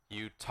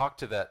talk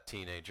to that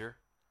teenager,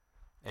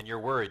 and you're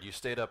worried. You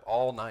stayed up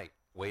all night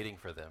waiting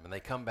for them, and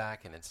they come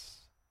back, and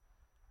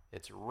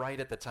it's right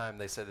at the time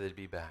they said they'd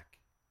be back.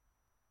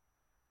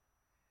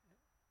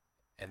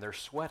 And they're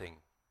sweating.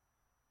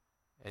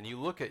 And you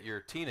look at your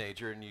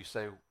teenager and you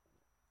say,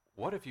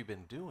 what have you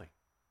been doing?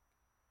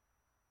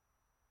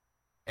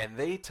 And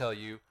they tell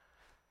you,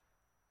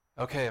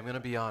 okay, I'm going to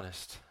be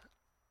honest.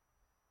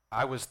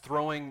 I was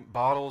throwing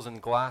bottles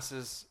and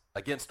glasses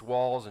against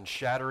walls and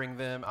shattering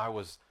them. I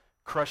was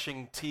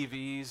crushing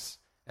TVs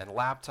and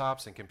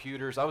laptops and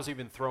computers. I was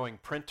even throwing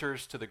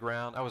printers to the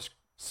ground. I was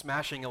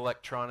smashing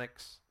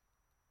electronics.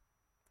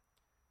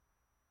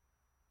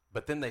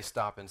 But then they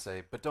stop and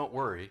say, but don't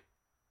worry.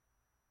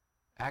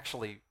 I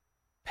actually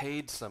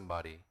paid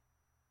somebody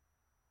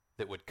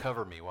that would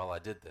cover me while I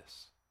did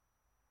this.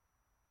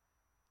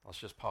 Let's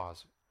just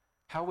pause.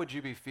 How would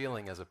you be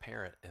feeling as a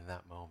parent in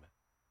that moment?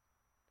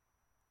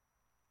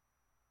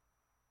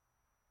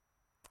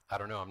 I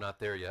don't know. I'm not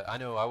there yet. I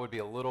know I would be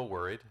a little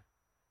worried.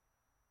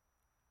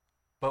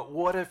 But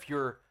what if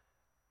your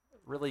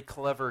really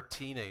clever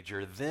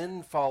teenager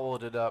then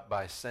followed it up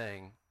by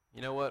saying,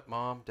 you know what,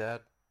 Mom,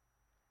 Dad,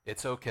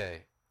 it's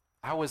okay.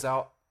 I was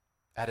out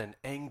at an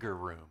anger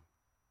room.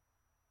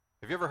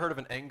 Have you ever heard of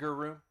an anger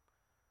room?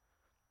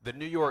 The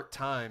New York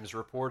Times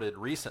reported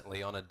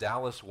recently on a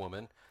Dallas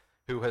woman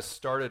who has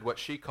started what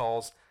she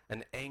calls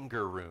an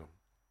anger room.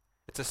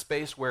 It's a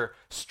space where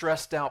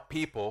stressed out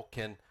people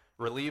can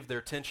relieve their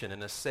tension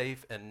in a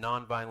safe and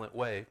nonviolent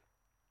way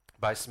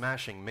by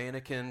smashing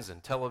mannequins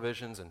and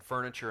televisions and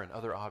furniture and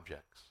other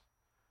objects.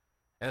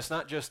 And it's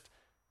not just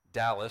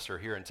Dallas or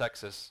here in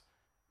Texas.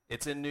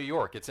 It's in New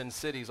York. It's in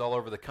cities all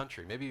over the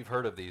country. Maybe you've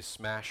heard of these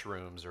smash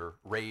rooms or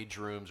rage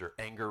rooms or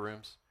anger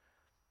rooms.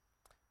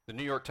 The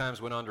New York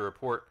Times went on to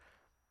report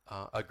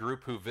a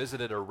group who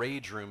visited a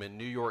rage room in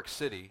New York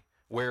City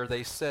where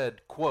they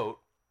said,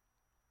 quote,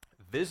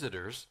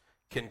 visitors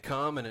can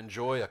come and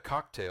enjoy a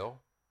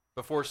cocktail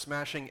before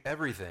smashing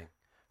everything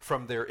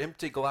from their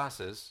empty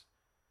glasses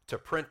to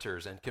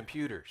printers and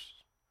computers.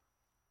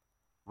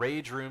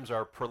 Rage rooms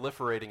are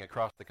proliferating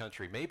across the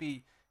country.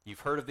 Maybe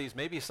you've heard of these.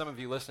 Maybe some of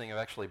you listening have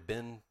actually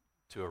been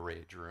to a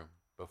rage room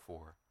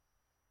before.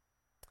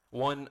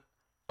 One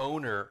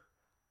owner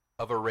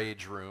of a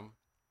rage room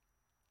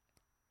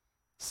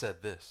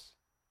said this,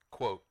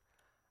 quote,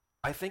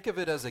 I think of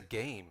it as a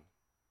game.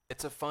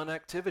 It's a fun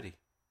activity.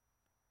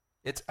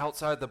 It's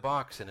outside the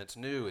box and it's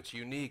new, it's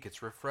unique,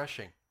 it's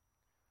refreshing.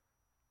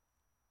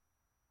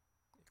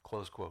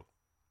 Close quote.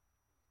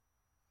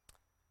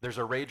 There's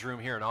a rage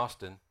room here in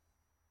Austin.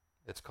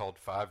 It's called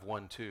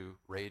 512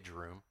 Rage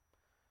Room.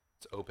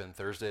 It's open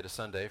Thursday to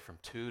Sunday from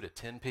 2 to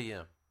 10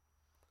 p.m.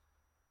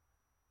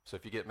 So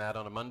if you get mad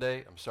on a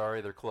Monday, I'm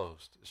sorry, they're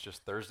closed. It's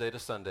just Thursday to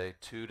Sunday,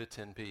 2 to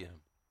 10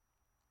 p.m.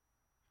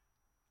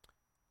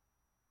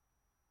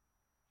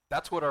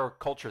 That's what our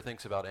culture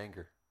thinks about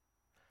anger.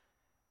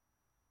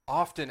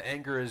 Often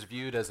anger is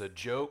viewed as a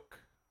joke,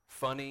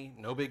 funny,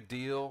 no big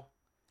deal,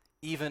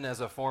 even as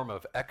a form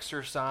of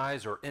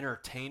exercise or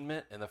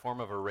entertainment in the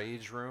form of a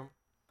rage room.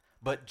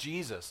 But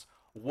Jesus,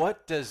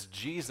 what does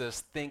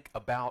Jesus think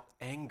about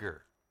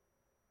anger?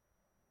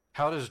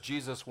 How does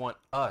Jesus want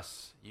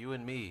us, you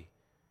and me,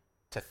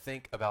 to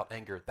think about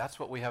anger? That's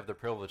what we have the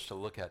privilege to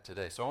look at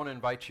today. So I want to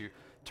invite you,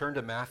 turn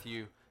to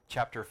Matthew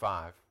chapter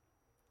 5.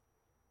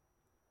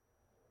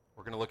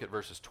 We're going to look at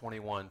verses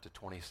 21 to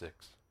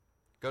 26.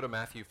 Go to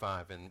Matthew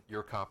 5 in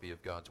your copy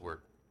of God's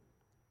Word.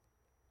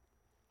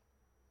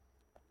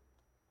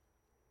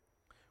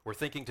 We're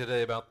thinking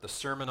today about the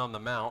Sermon on the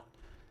Mount,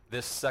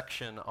 this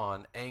section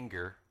on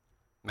anger,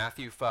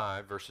 Matthew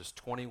 5, verses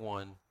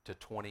 21 to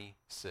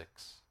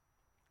 26.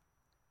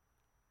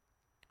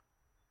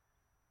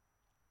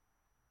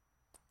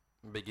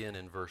 Begin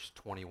in verse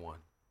 21.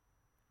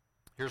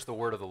 Here's the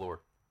word of the Lord.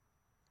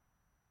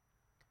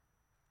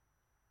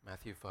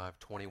 Matthew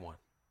 5:21.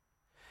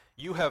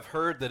 You have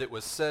heard that it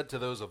was said to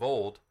those of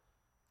old,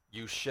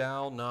 you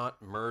shall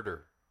not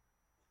murder,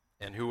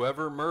 and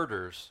whoever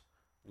murders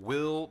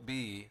will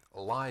be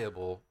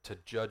liable to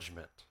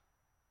judgment.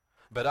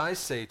 But I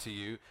say to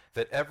you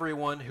that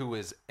everyone who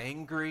is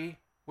angry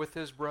with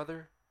his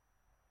brother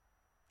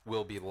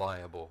will be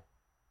liable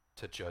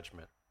to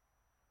judgment.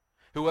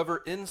 Whoever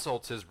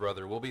insults his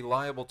brother will be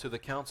liable to the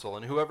council,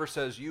 and whoever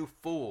says, you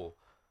fool,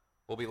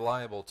 will be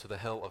liable to the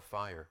hell of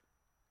fire.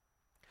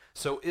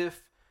 So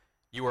if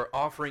you are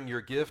offering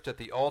your gift at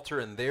the altar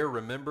and there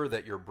remember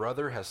that your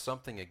brother has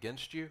something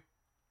against you,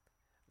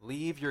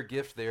 leave your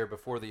gift there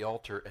before the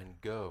altar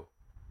and go.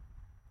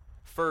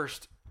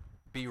 First,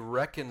 be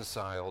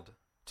reconciled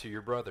to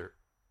your brother,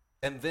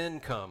 and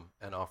then come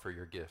and offer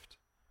your gift.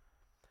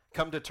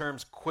 Come to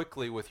terms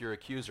quickly with your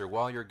accuser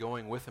while you're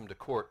going with him to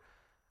court,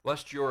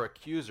 lest your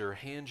accuser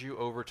hand you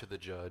over to the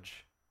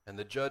judge, and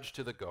the judge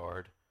to the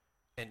guard,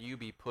 and you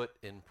be put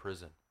in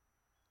prison.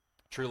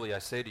 Truly I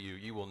say to you,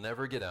 you will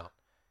never get out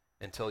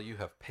until you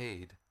have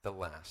paid the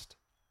last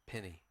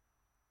penny.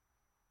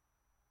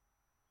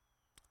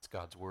 It's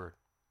God's word.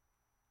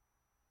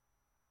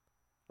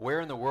 Where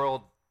in the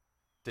world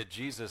did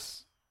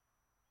Jesus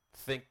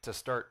think to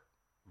start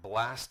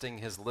blasting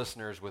his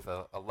listeners with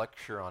a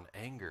lecture on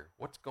anger.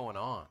 What's going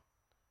on?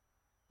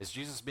 Is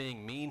Jesus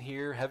being mean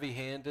here,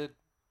 heavy-handed?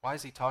 Why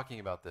is he talking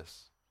about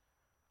this?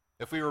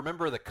 If we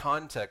remember the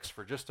context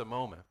for just a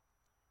moment,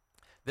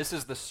 this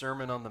is the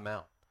Sermon on the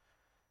Mount.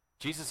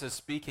 Jesus is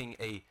speaking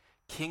a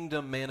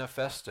kingdom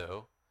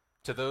manifesto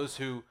to those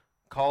who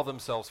call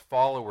themselves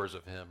followers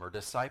of him or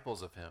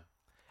disciples of him.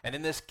 And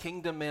in this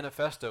kingdom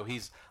manifesto,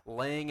 he's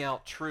laying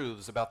out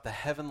truths about the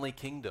heavenly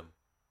kingdom,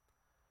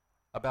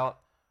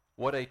 about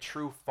what a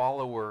true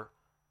follower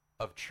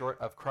of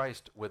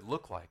Christ would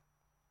look like.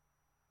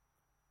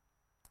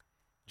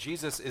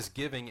 Jesus is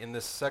giving in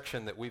this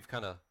section that we've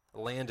kind of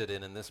landed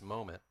in this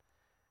moment.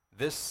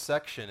 This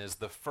section is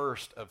the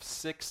first of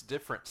 6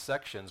 different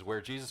sections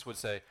where Jesus would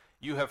say,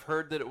 "You have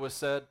heard that it was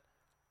said,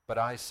 but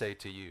I say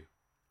to you."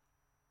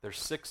 There's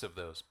 6 of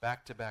those,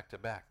 back to back to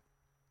back.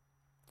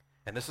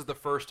 And this is the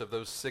first of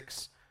those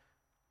 6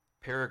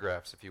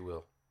 paragraphs, if you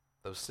will,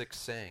 those 6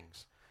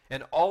 sayings.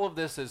 And all of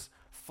this is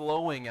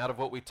flowing out of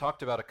what we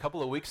talked about a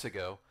couple of weeks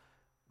ago,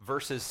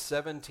 verses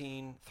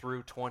 17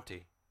 through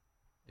 20.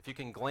 If you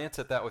can glance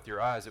at that with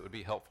your eyes, it would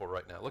be helpful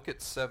right now. Look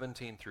at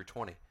 17 through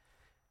 20.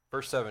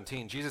 Verse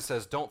 17, Jesus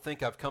says, "Don't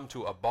think I've come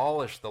to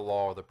abolish the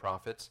law or the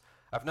prophets.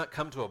 I've not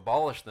come to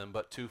abolish them,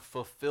 but to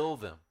fulfill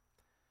them."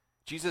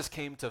 Jesus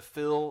came to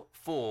fill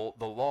full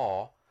the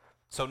law,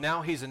 so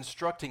now he's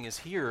instructing his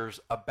hearers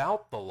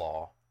about the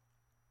law,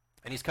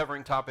 and he's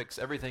covering topics,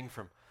 everything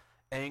from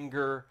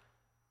anger,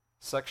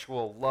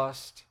 sexual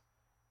lust,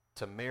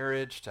 to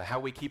marriage, to how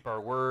we keep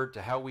our word,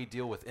 to how we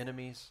deal with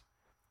enemies.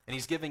 And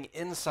he's giving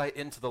insight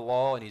into the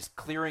law, and he's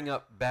clearing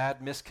up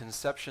bad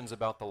misconceptions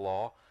about the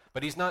law,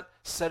 but he's not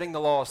setting the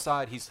law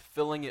aside, he's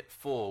filling it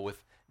full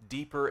with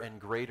deeper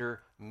and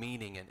greater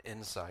meaning and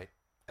insight.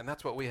 And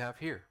that's what we have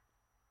here.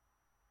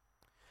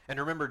 And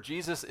remember,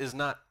 Jesus is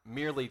not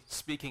merely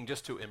speaking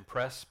just to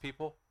impress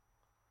people,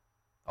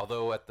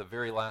 although at the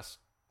very last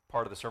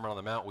part of the Sermon on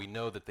the Mount, we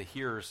know that the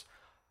hearers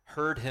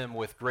heard him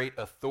with great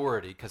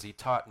authority because he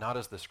taught not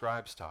as the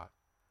scribes taught.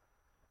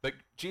 But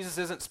Jesus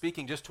isn't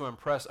speaking just to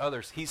impress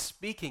others. He's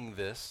speaking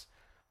this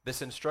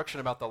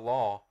instruction about the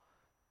law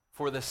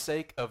for the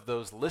sake of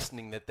those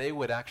listening, that they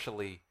would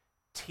actually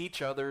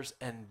teach others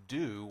and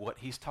do what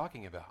he's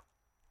talking about.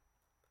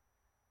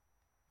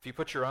 If you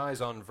put your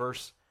eyes on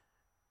verse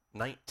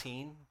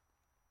 19,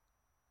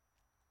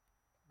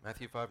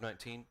 Matthew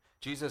 5:19,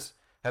 Jesus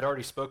had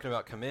already spoken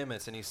about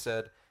commandments, and he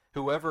said,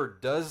 "Whoever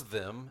does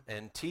them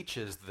and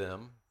teaches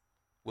them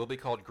will be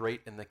called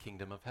great in the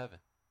kingdom of heaven."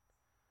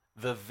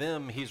 The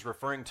them he's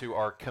referring to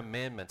are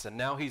commandments, and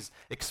now he's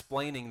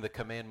explaining the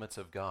commandments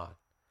of God.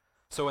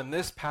 So in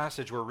this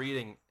passage we're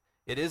reading,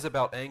 it is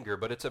about anger,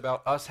 but it's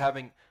about us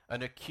having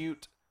an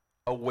acute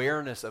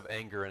awareness of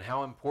anger and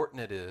how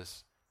important it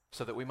is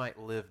so that we might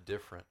live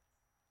different.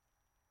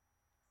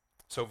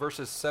 So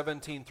verses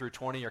 17 through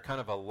 20 are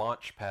kind of a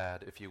launch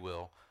pad, if you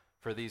will,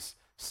 for these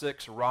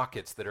 6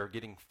 rockets that are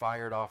getting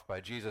fired off by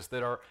Jesus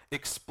that are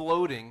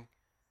exploding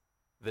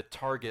the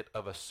target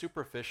of a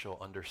superficial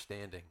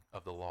understanding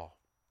of the law.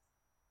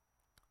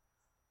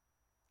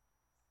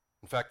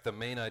 In fact, the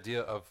main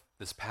idea of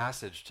this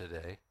passage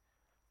today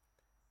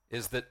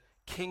is that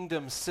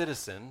kingdom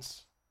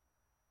citizens,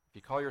 if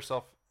you call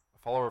yourself a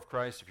follower of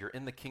Christ, if you're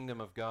in the kingdom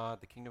of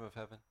God, the kingdom of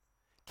heaven,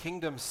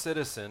 kingdom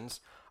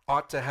citizens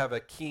ought to have a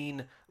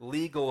keen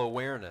legal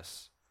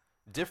awareness,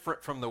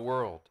 different from the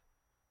world,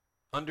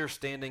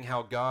 understanding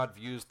how God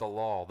views the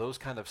law, those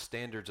kind of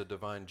standards of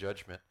divine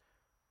judgment.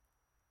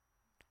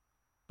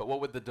 But what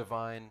would the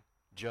divine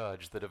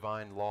judge, the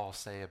divine law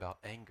say about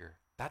anger?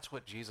 That's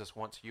what Jesus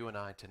wants you and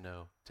I to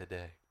know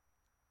today.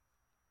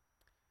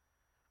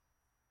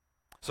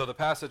 So the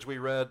passage we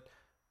read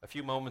a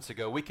few moments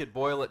ago, we could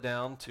boil it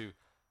down to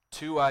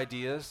 2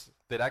 ideas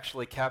that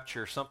actually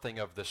capture something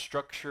of the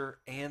structure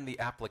and the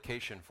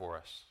application for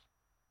us.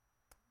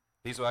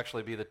 These will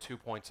actually be the 2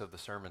 points of the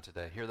sermon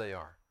today. Here they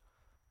are.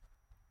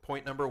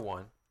 Point number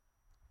 1,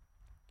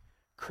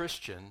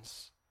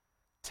 Christians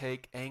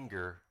take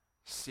anger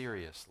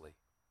seriously.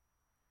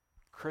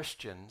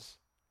 Christians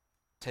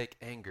take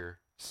anger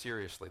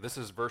seriously. This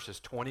is verses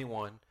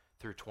 21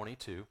 through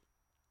 22.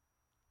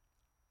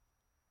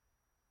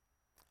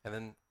 And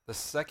then the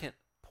second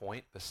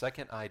point, the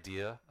second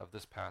idea of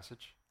this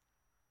passage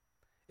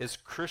is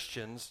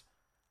Christians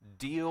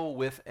deal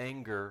with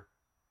anger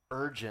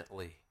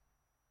urgently.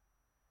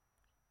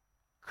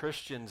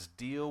 Christians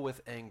deal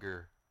with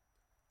anger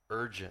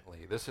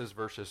urgently. This is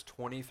verses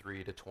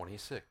 23 to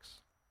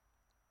 26.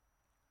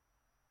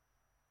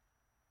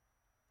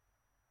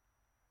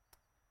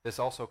 This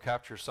also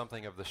captures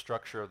something of the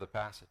structure of the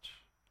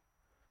passage.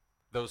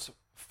 Those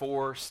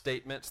 4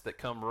 statements that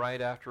come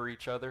right after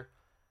each other,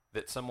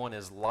 that someone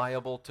is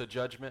liable to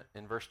judgment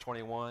in verse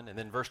 21, and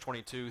then verse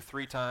 22,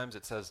 3 times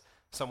it says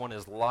someone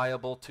is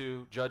liable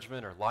to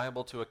judgment or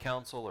liable to a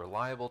council or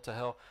liable to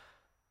hell.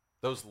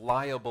 Those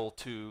liable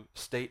to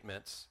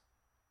statements,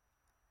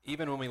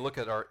 even when we look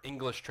at our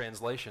English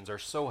translations, are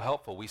so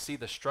helpful. We see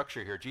the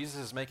structure here.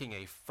 Jesus is making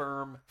a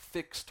firm,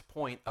 fixed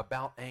point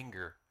about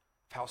anger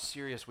how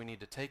serious we need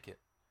to take it.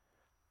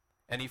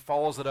 And he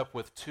follows it up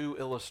with two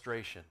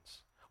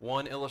illustrations.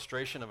 One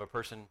illustration of a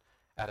person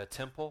at a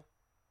temple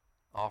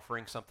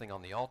offering something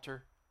on the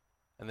altar,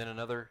 and then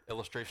another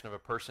illustration of a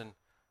person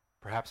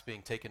perhaps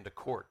being taken to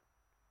court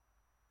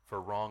for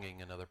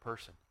wronging another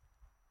person.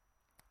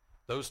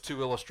 Those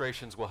two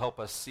illustrations will help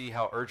us see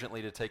how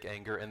urgently to take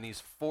anger, and these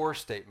four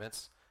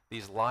statements,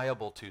 these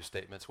liable to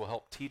statements, will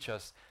help teach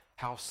us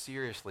how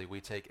seriously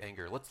we take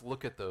anger. Let's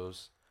look at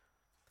those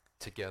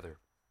together.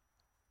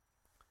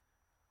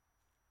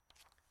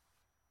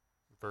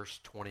 Verse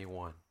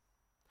 21.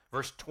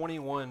 Verse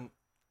 21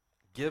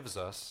 gives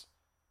us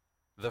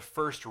the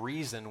first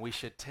reason we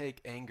should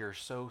take anger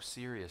so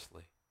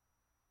seriously.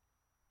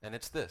 And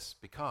it's this,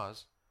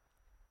 because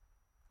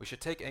we should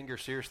take anger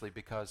seriously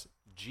because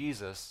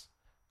Jesus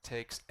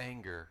takes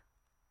anger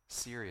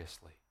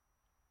seriously.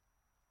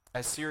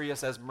 As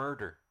serious as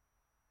murder.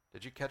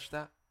 Did you catch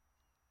that?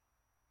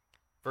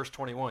 Verse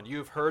 21, you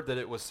have heard that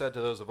it was said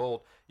to those of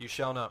old, you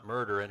shall not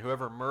murder, and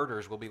whoever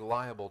murders will be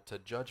liable to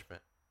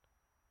judgment.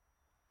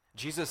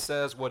 Jesus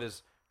says what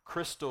is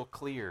crystal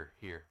clear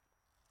here.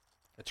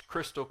 It's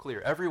crystal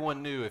clear.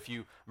 Everyone knew if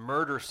you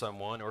murder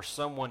someone or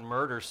someone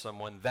murders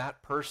someone,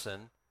 that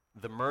person,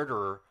 the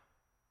murderer,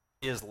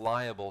 is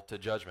liable to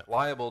judgment.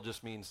 Liable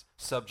just means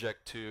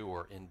subject to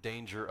or in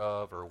danger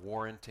of or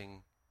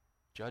warranting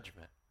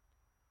judgment.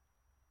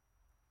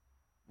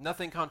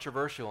 Nothing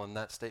controversial in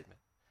that statement.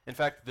 In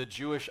fact, the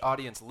Jewish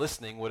audience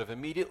listening would have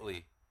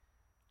immediately,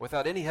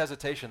 without any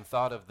hesitation,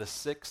 thought of the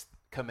sixth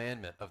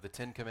commandment of the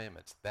Ten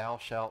Commandments, thou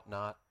shalt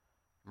not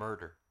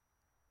murder.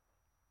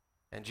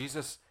 And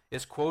Jesus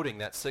is quoting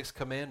that sixth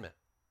commandment.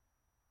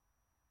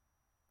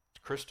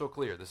 It's crystal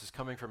clear. This is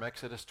coming from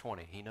Exodus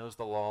 20. He knows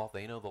the law.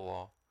 They know the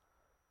law.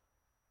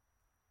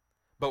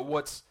 But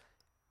what's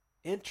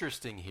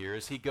interesting here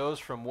is he goes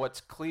from what's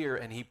clear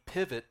and he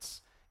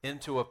pivots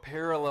into a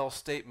parallel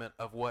statement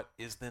of what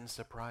is then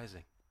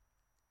surprising.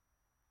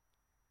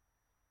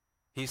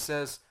 He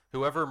says,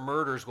 whoever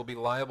murders will be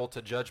liable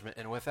to judgment.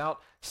 And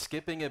without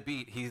skipping a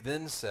beat, he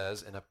then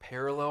says in a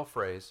parallel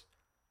phrase,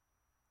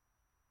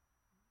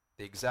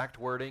 the exact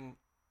wording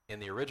in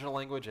the original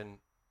language and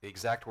the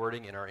exact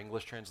wording in our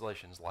English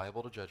translations,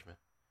 liable to judgment.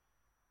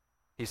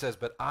 He says,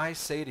 but I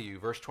say to you,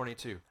 verse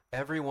 22,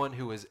 everyone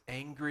who is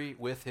angry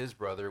with his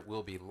brother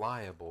will be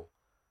liable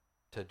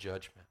to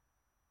judgment.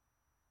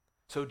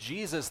 So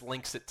Jesus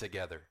links it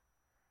together.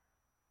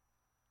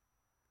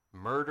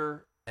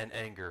 Murder and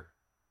anger.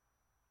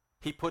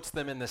 He puts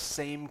them in the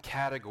same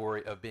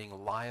category of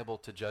being liable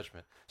to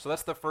judgment. So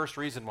that's the first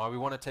reason why we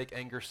want to take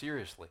anger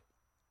seriously.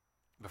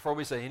 Before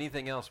we say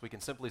anything else, we can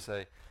simply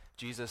say,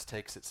 Jesus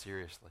takes it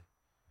seriously.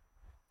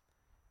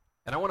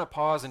 And I want to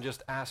pause and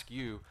just ask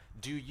you,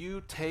 do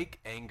you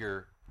take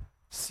anger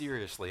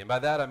seriously? And by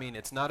that I mean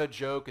it's not a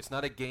joke, it's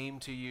not a game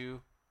to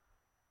you.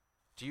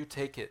 Do you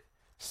take it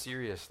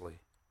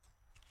seriously?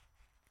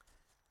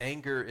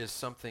 Anger is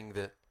something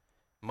that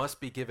must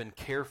be given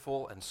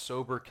careful and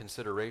sober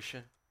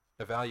consideration,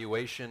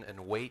 evaluation,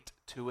 and weight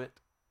to it,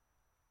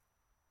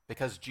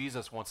 because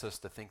Jesus wants us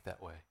to think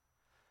that way.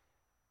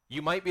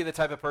 You might be the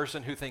type of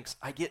person who thinks,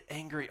 I get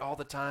angry all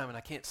the time and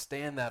I can't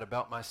stand that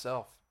about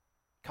myself.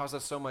 It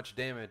causes so much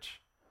damage.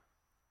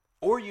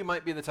 Or you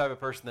might be the type of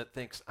person that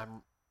thinks,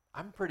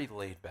 I'm pretty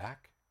laid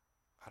back.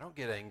 I don't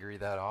get angry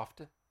that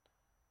often.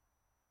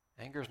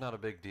 Anger is not a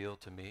big deal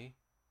to me.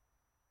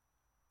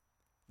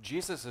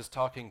 Jesus is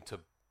talking to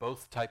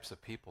both types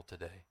of people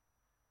today,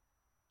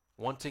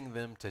 wanting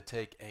them to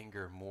take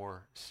anger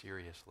more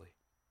seriously.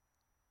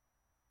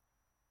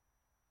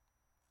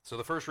 So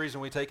the first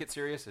reason we take it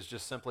serious is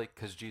just simply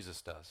because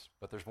Jesus does.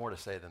 But there's more to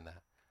say than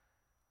that.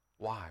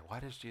 Why? Why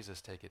does Jesus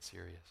take it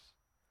serious?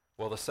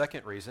 Well, the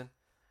second reason,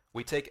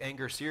 we take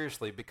anger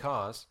seriously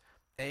because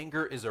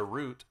anger is a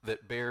root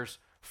that bears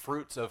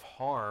fruits of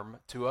harm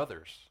to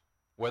others,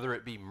 whether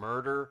it be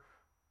murder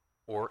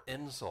or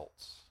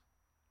insults.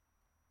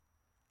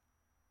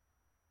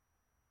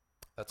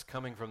 That's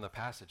coming from the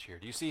passage here.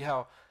 Do you see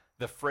how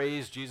the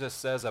phrase Jesus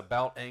says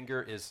about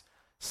anger is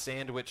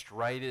sandwiched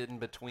right in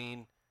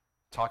between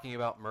talking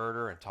about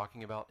murder and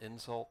talking about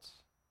insults?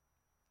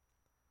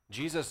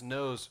 Jesus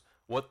knows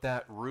what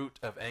that root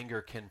of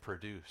anger can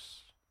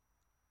produce.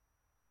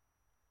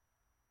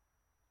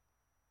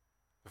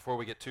 Before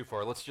we get too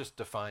far, let's just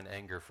define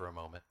anger for a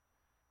moment.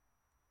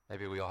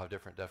 Maybe we all have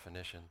different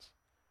definitions.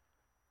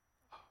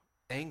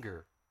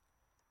 Anger.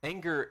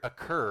 Anger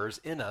occurs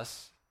in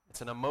us.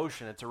 It's an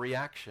emotion. It's a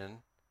reaction.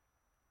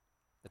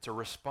 It's a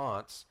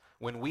response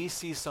when we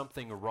see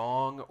something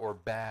wrong or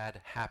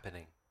bad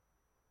happening.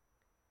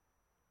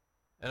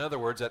 In other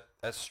words, at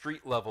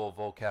street level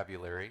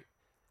vocabulary,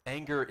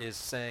 anger is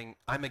saying,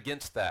 I'm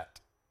against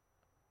that.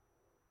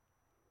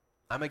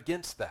 I'm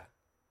against that.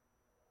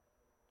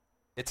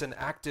 It's an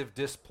active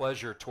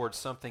displeasure towards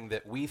something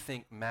that we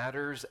think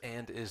matters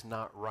and is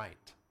not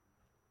right.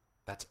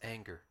 That's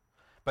anger.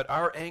 But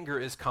our anger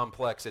is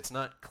complex. It's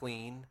not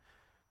clean.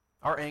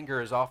 Our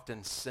anger is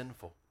often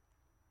sinful.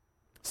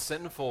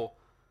 Sinful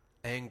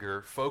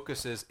anger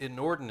focuses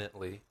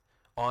inordinately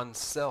on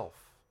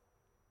self,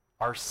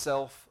 our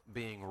self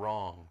being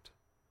wronged.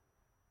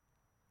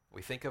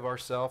 We think of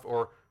ourself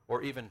or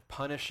even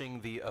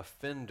punishing the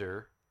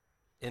offender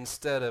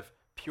instead of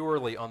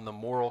purely on the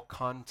moral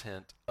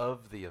content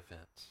of the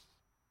offense.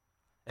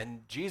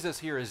 And Jesus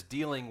here is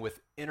dealing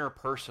with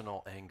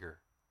interpersonal anger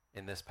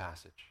in this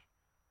passage.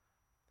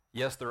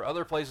 Yes, there are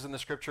other places in the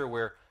scripture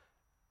where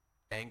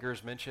anger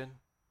is mentioned.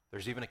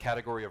 There's even a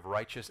category of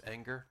righteous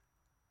anger.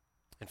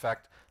 In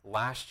fact,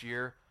 last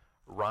year,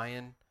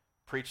 Ryan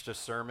preached a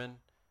sermon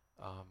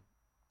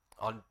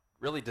on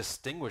really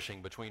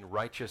distinguishing between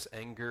righteous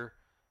anger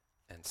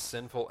and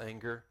sinful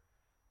anger.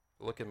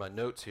 Look at my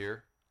notes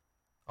here.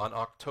 On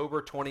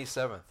October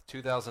 27th,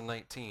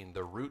 2019,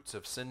 The Roots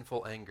of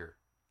Sinful Anger,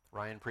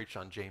 Ryan preached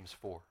on James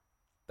 4.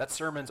 That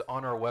sermon's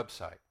on our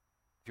website.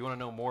 If you want to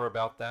know more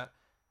about that,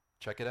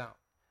 check it out.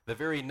 The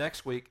very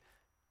next week,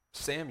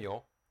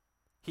 Samuel,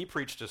 he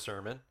preached a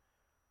sermon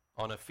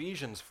on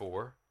Ephesians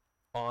 4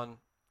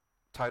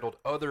 titled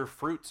Other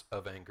Fruits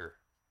of Anger.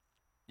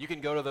 You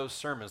can go to those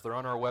sermons. They're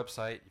on our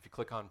website. If you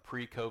click on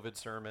pre-COVID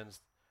sermons,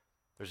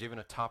 there's even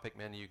a topic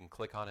menu. You can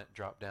click on it,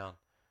 drop down.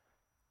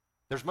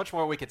 There's much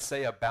more we could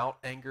say about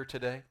anger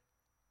today.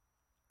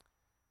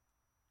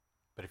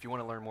 But if you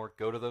want to learn more,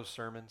 go to those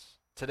sermons.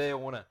 Today I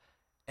want to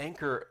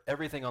anchor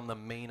everything on the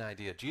main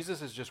idea.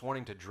 Jesus is just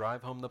wanting to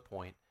drive home the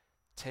point.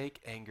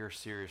 Take anger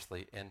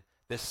seriously. And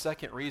this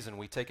second reason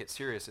we take it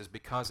serious is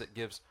because it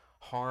gives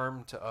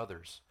harm to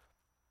others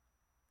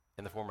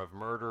in the form of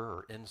murder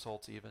or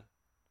insults even.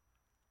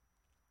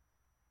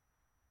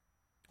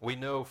 We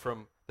know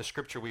from the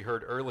scripture we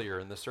heard earlier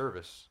in the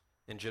service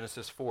in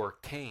Genesis 4,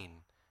 Cain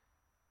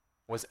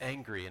was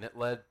angry and it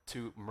led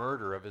to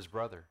murder of his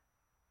brother.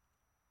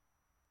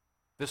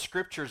 The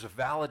scriptures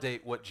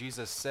validate what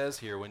Jesus says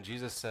here when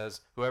Jesus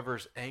says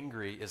whoever's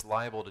angry is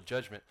liable to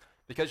judgment.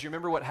 Because you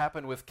remember what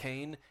happened with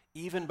Cain?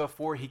 Even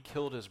before he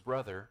killed his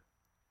brother,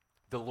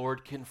 the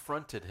Lord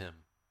confronted him.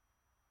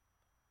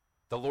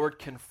 The Lord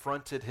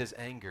confronted his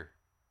anger,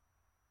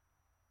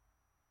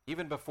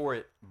 even before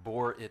it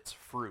bore its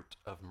fruit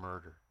of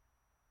murder.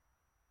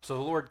 So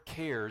the Lord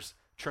cares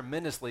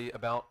tremendously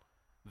about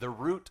the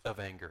root of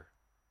anger,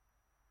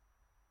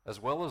 as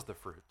well as the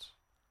fruits.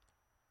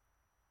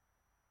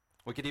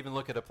 We could even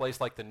look at a place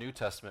like the New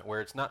Testament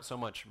where it's not so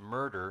much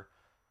murder,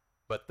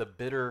 but the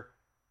bitter,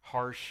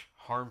 harsh,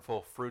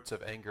 harmful fruits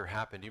of anger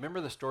happen. Do you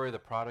remember the story of the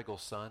prodigal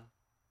son?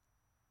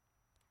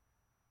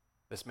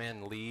 This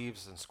man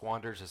leaves and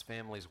squanders his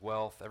family's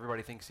wealth.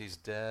 Everybody thinks he's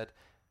dead,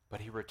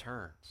 but he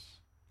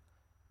returns.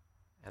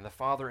 And the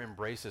father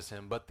embraces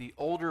him, but the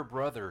older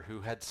brother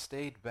who had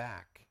stayed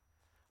back,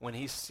 when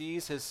he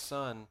sees his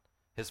son,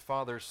 his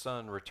father's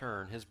son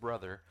return, his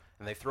brother,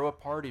 and they throw a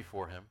party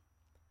for him,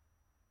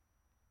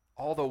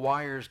 all the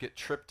wires get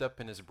tripped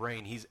up in his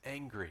brain. He's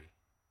angry.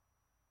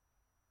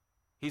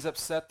 He's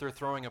upset they're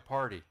throwing a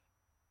party.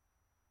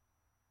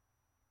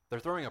 They're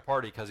throwing a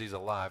party because he's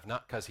alive,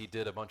 not because he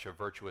did a bunch of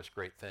virtuous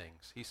great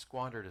things. He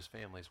squandered his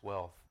family's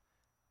wealth,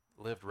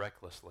 lived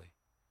recklessly.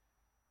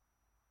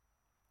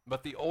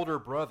 But the older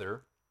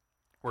brother,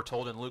 we're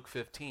told in Luke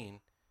 15,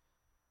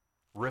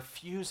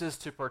 refuses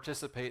to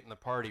participate in the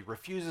party,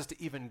 refuses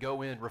to even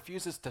go in,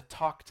 refuses to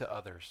talk to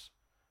others.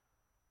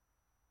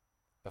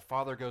 The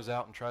father goes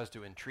out and tries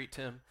to entreat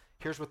him.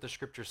 Here's what the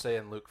scriptures say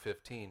in Luke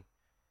 15.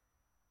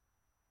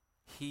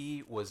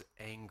 He was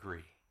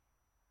angry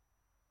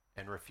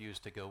and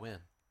refused to go in.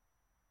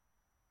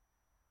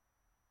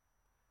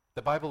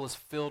 The Bible is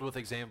filled with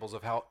examples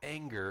of how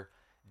anger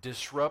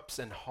disrupts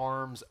and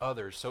harms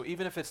others. So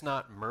even if it's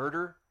not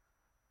murder,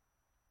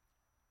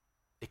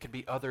 it could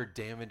be other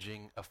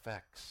damaging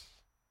effects.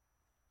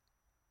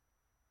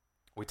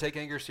 We take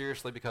anger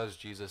seriously because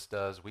Jesus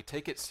does. We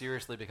take it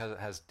seriously because it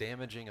has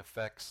damaging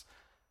effects.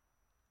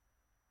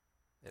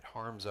 It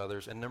harms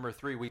others. And number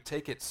 3, we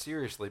take it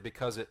seriously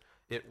because it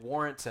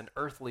warrants an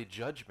earthly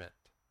judgment.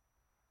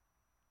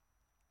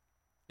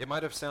 It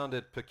might have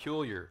sounded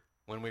peculiar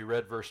when we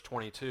read verse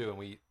 22 and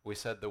we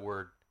said the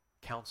word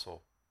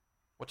counsel.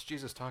 What's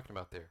Jesus talking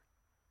about there?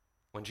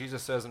 When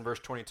Jesus says in verse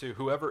 22,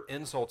 whoever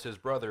insults his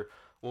brother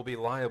will be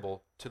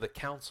liable to the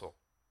council.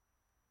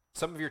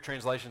 Some of your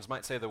translations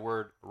might say the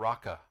word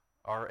raka,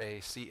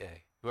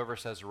 R-A-C-A. Whoever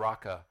says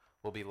raka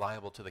will be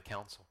liable to the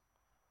council.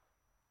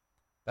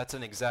 That's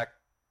an exact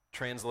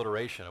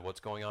transliteration of what's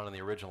going on in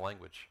the original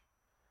language.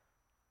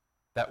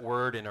 That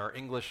word in our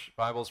English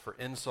Bibles for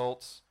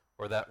insults,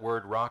 or that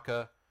word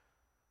raka,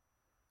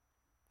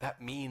 that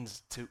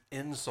means to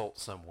insult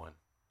someone.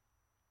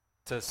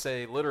 To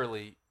say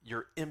literally,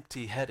 you're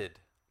empty-headed.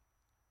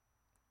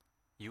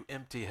 You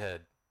empty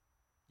head.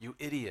 You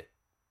idiot.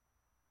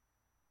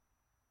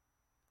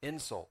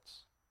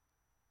 Insults.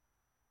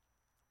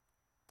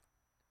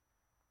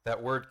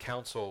 That word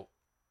council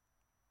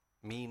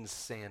means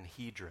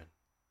Sanhedrin.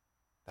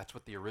 That's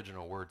what the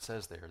original word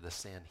says there, the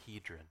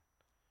Sanhedrin.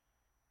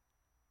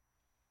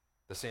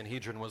 The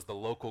Sanhedrin was the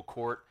local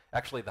court,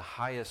 actually the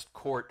highest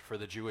court for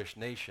the Jewish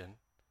nation.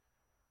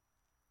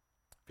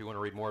 If you want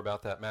to read more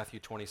about that, Matthew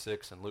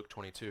 26 and Luke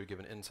 22 give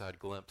an inside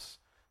glimpse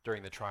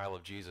during the trial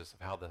of Jesus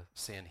of how the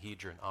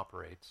Sanhedrin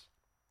operates.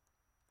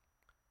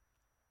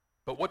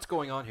 But what's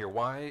going on here?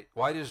 Why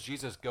does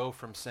Jesus go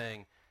from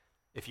saying,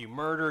 if you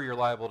murder, you're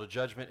liable to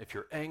judgment. If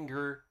you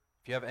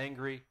have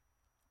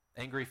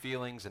angry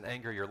feelings and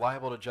anger, you're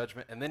liable to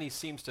judgment. And then he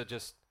seems to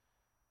just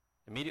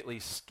immediately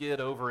skid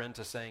over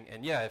into saying,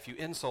 and yeah, if you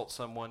insult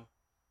someone,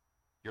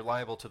 you're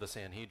liable to the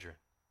Sanhedrin.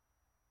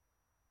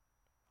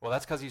 Well,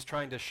 that's because he's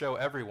trying to show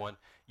everyone,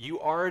 you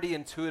already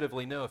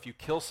intuitively know if you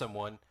kill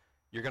someone,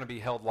 you're going to be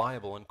held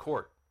liable in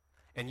court.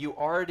 And you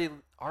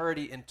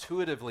already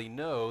intuitively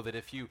know that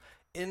if you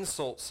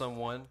insult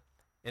someone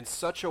in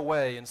such a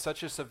way, in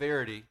such a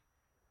severity,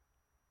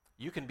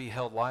 you can be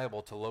held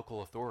liable to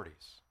local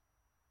authorities.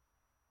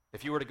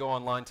 If you were to go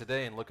online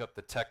today and look up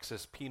the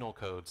Texas Penal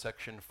Code,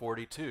 Section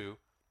 42,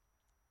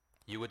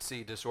 you would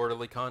see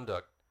disorderly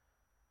conduct,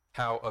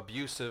 how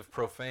abusive,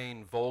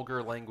 profane,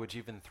 vulgar language,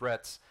 even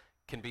threats,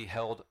 can be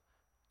held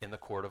in the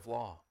court of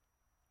law.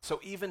 So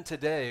even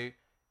today,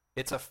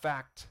 it's a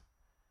fact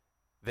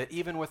that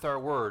even with our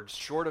words,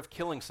 short of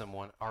killing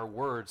someone, our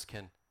words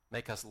can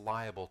make us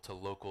liable to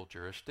local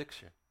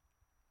jurisdiction.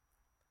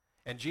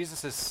 And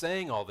Jesus is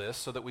saying all this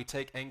so that we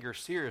take anger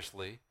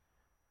seriously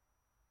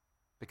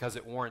because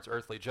it warrants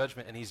earthly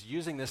judgment. And he's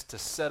using this to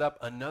set up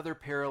another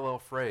parallel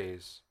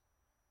phrase,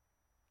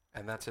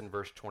 and that's in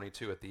verse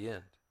 22 at the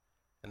end.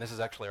 And this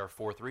is actually our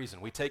fourth reason.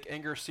 We take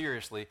anger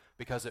seriously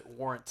because it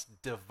warrants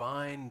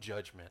divine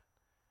judgment.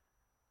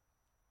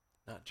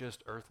 Not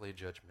just earthly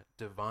judgment,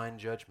 divine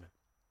judgment.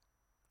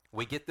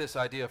 We get this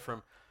idea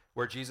from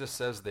where Jesus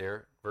says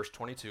there, verse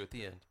 22 at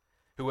the end,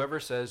 whoever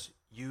says,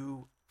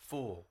 you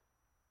fool,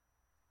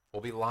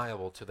 will be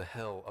liable to the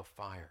hell of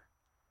fire.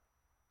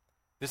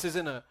 This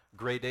isn't a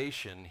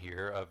gradation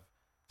here of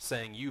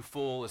saying you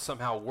fool is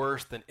somehow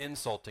worse than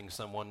insulting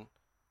someone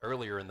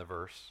earlier in the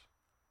verse.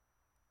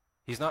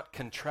 He's not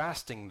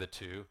contrasting the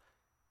two.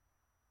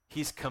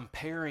 He's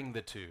comparing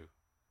the two.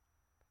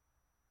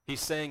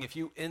 He's saying if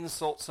you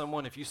insult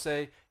someone, if you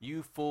say,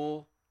 you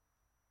fool,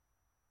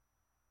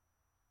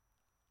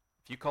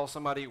 if you call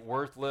somebody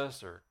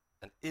worthless or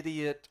an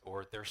idiot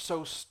or they're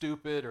so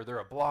stupid or they're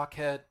a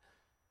blockhead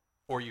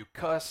or you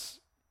cuss,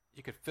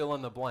 you could fill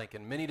in the blank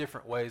in many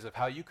different ways of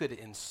how you could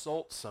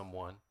insult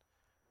someone.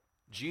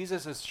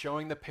 Jesus is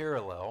showing the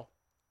parallel.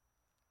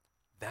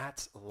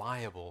 That's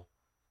liable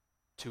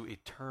to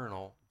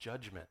eternal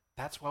judgment.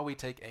 That's why we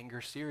take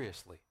anger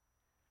seriously.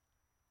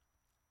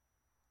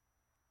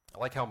 I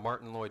like how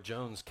Martin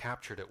Lloyd-Jones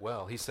captured it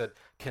well. He said,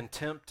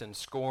 contempt and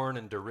scorn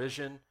and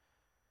derision,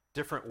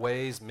 different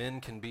ways men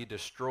can be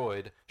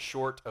destroyed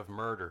short of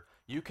murder.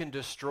 You can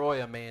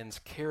destroy a man's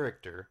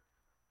character,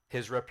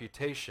 his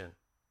reputation.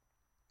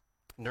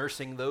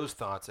 Nursing those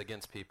thoughts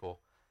against people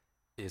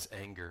is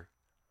anger.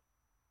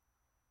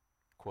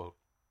 Quote.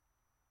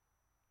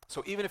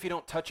 So even if you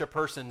don't touch a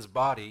person's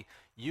body,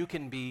 you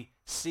can be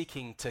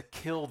seeking to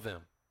kill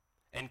them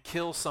and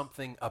kill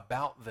something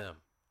about them.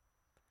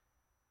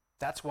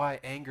 That's why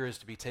anger is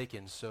to be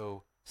taken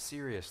so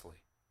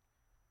seriously.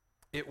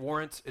 It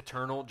warrants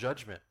eternal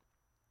judgment,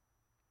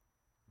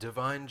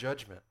 divine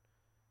judgment.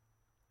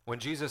 When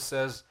Jesus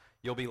says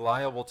you'll be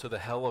liable to the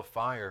hell of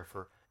fire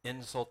for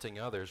insulting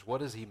others,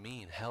 what does he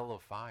mean, hell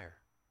of fire?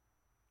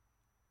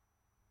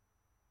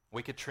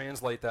 We could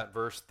translate that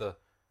verse, the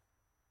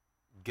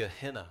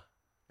Gehenna.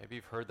 Maybe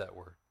you've heard that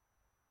word.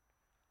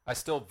 I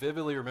still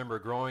vividly remember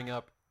growing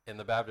up in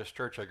the Baptist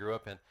church I grew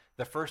up in,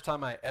 the first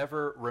time I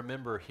ever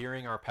remember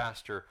hearing our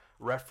pastor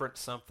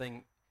reference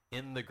something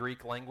in the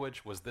Greek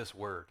language was this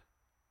word.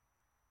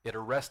 It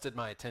arrested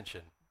my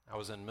attention. I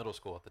was in middle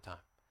school at the time.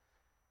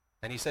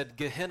 And he said,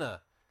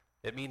 Gehenna.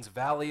 It means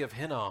Valley of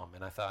Hinnom.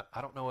 And I thought,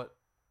 I don't know what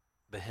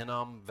the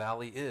Hinnom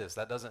Valley is.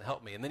 That doesn't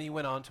help me. And then he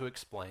went on to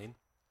explain,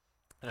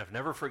 and I've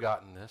never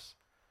forgotten this,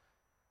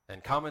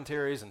 and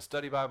commentaries and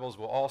study Bibles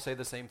will all say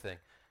the same thing.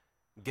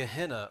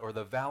 Gehenna, or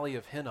the Valley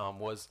of Hinnom,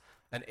 was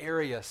an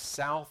area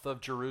south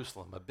of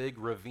Jerusalem, a big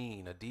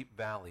ravine, a deep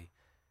valley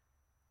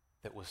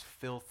that was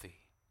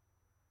filthy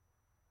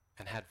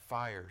and had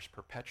fires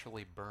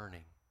perpetually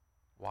burning.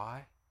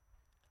 Why?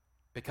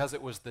 Because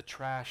it was the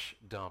trash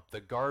dump,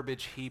 the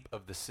garbage heap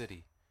of the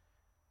city.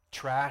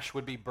 Trash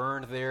would be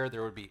burned there.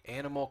 There would be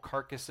animal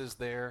carcasses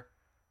there,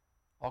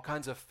 all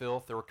kinds of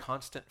filth. There were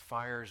constant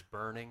fires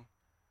burning.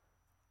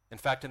 In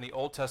fact, in the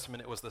Old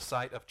Testament, it was the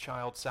site of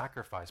child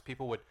sacrifice.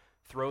 People would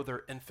throw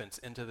their infants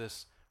into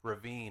this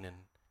ravine and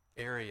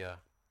area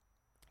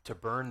to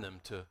burn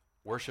them, to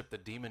worship the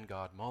demon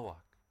god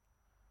Moloch.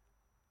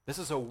 This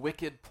is a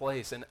wicked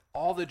place, and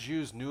all the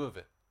Jews knew of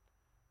it,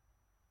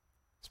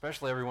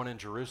 especially everyone in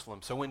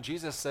Jerusalem. So when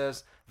Jesus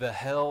says the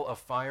hell of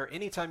fire,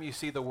 anytime you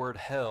see the word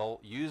hell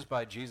used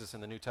by Jesus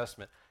in the New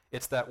Testament,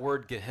 it's that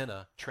word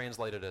Gehenna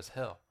translated as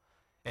hell.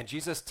 And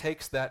Jesus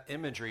takes that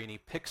imagery and he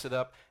picks it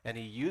up and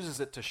he uses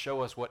it to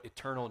show us what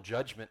eternal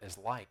judgment is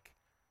like,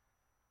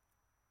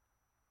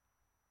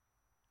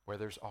 where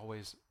there's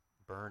always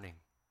burning,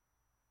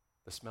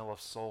 the smell of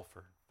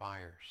sulfur,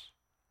 fires.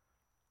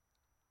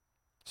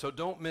 So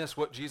don't miss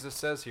what Jesus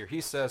says here.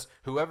 He says,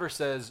 whoever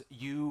says,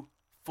 you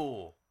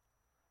fool,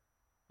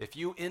 If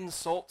you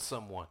insult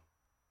someone,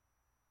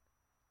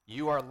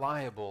 you are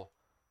liable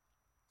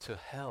to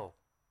hell.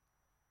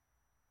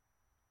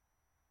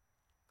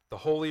 The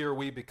holier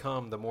we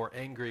become, the more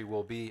angry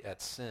we'll be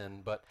at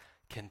sin, but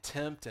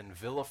contempt and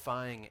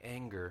vilifying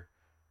anger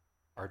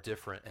are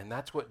different. And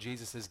that's what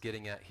Jesus is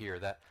getting at here,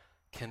 that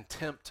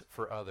contempt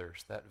for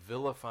others, that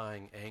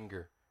vilifying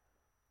anger,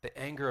 the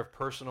anger of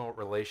personal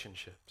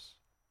relationships.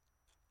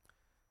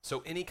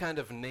 So any kind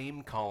of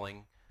name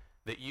calling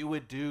that you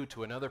would do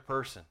to another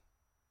person,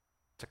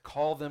 to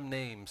call them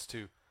names,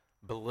 to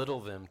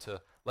belittle them,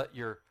 to let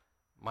your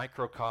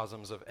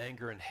microcosms of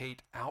anger and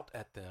hate out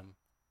at them,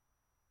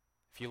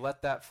 if you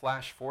let that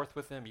flash forth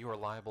with them, you are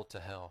liable to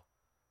hell.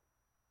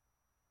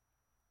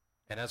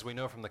 And as we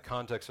know from the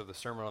context of the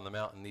Sermon on the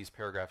Mount in these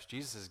paragraphs,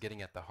 Jesus is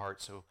getting at the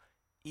heart. So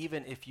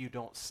even if you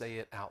don't say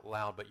it out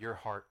loud, but your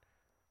heart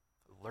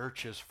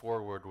lurches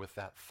forward with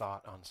that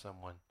thought on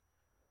someone,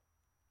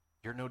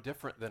 you're no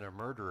different than a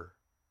murderer.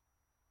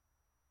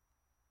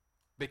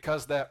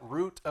 Because that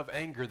root of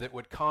anger that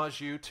would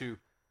cause you to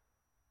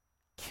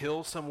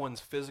kill someone's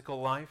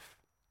physical life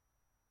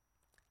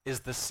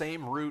is the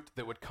same root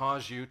that would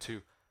cause you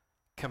to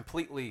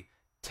completely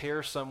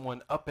tear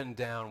someone up and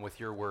down with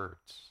your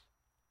words.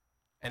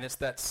 And it's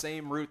that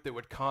same root that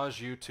would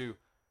cause you to,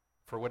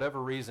 for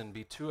whatever reason,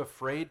 be too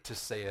afraid to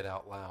say it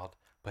out loud,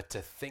 but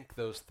to think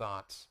those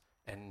thoughts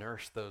and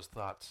nurse those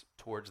thoughts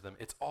towards them.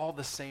 It's all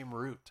the same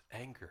root,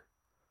 anger.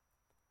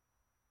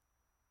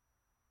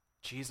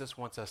 Jesus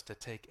wants us to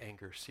take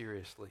anger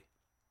seriously.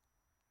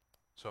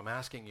 So I'm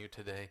asking you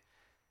today,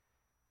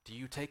 do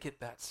you take it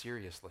that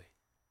seriously?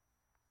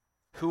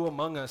 Who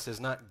among us is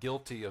not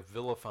guilty of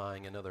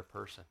vilifying another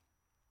person?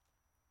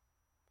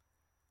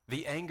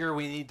 The anger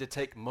we need to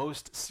take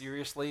most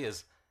seriously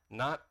is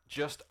not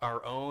just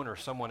our own or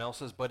someone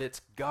else's, but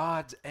it's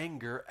God's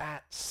anger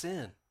at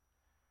sin.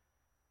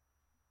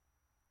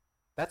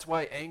 That's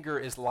why anger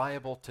is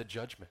liable to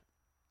judgment.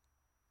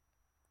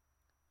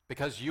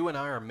 Because you and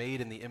I are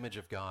made in the image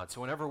of God.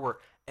 So whenever we're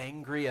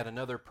angry at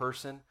another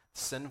person,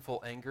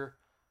 sinful anger,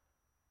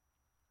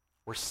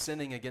 we're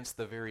sinning against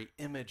the very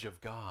image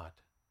of God.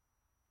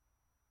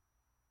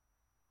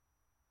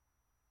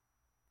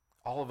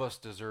 All of us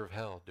deserve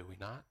hell, do we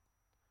not?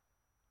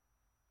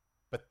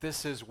 But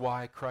this is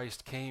why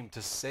Christ came,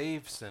 to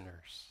save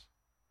sinners.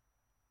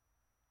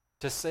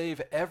 To save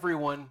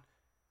everyone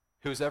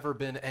who's ever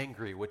been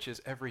angry, which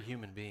is every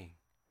human being.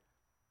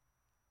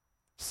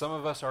 Some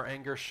of us, our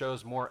anger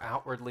shows more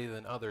outwardly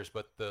than others,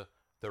 but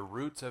the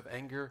roots of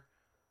anger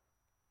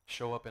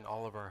show up in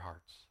all of our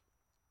hearts.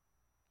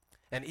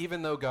 And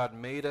even though God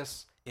made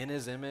us in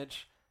his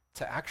image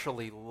to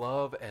actually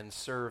love and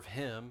serve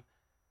him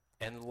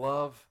and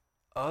love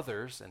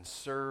others and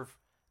serve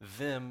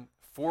them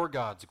for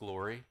God's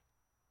glory,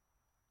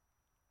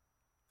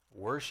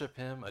 worship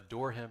him,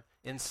 adore him,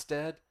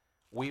 instead,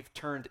 we've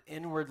turned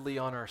inwardly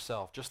on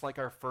ourselves, just like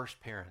our first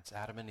parents,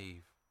 Adam and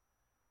Eve.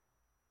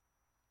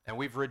 And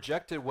we've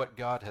rejected what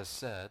God has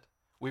said.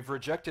 We've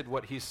rejected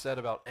what he said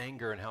about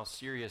anger and how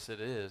serious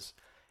it is.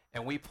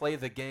 And we play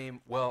the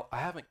game, well, I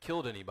haven't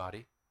killed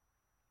anybody.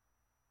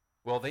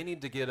 Well, they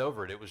need to get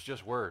over it. It was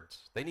just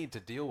words. They need to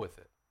deal with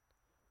it.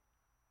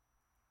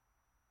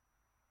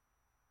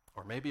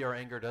 Or maybe our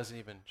anger doesn't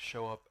even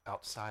show up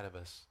outside of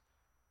us.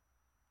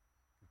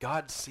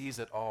 God sees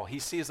it all. He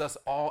sees us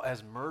all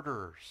as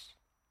murderers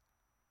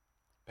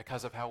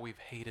because of how we've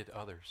hated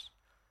others.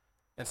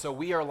 And so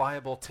we are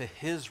liable to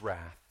his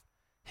wrath,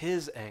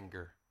 his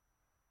anger.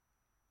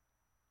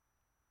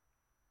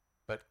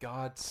 But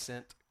God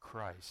sent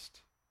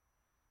Christ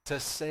to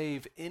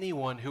save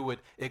anyone who would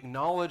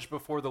acknowledge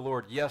before the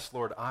Lord, yes,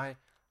 Lord, I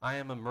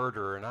am a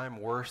murderer and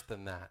I'm worse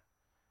than that.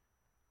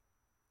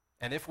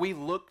 And if we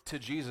look to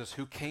Jesus,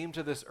 who came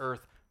to this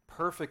earth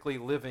perfectly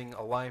living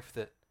a life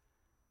that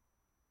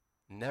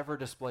never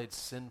displayed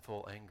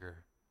sinful anger,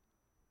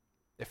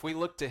 if we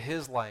look to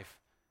his life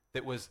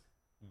that was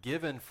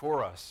given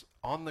for us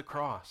on the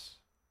cross,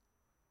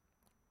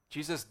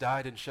 Jesus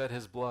died and shed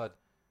his blood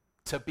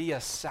to be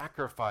a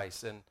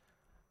sacrifice and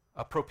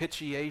a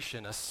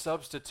propitiation, a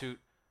substitute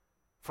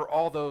for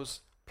all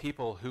those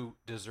people who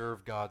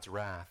deserve God's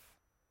wrath.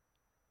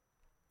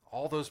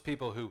 All those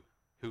people who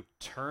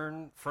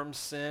turn from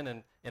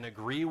sin and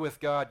agree with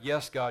God,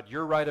 yes, God,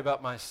 you're right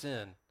about my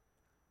sin.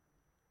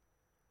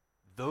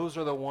 Those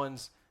are the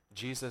ones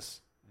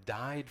Jesus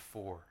died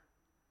for.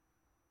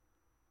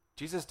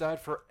 Jesus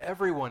died for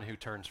everyone who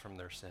turns from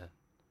their sin.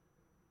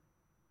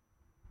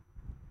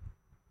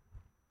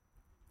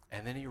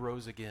 And then he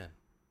rose again.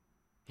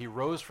 He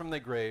rose from the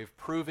grave,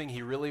 proving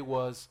he really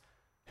was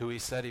who he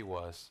said he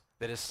was,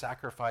 that his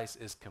sacrifice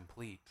is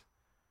complete.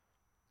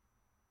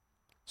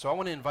 So I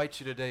want to invite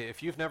you today,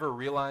 if you've never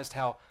realized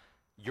how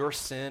your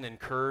sin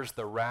incurs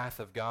the wrath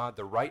of God,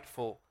 the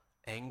rightful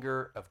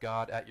anger of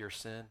God at your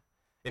sin,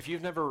 if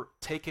you've never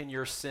taken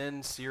your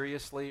sin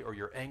seriously or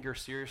your anger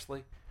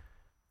seriously,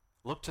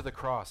 look to the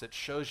cross. It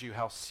shows you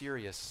how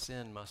serious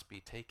sin must be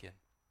taken.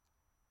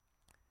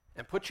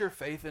 And put your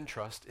faith and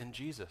trust in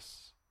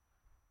Jesus.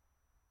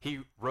 He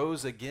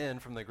rose again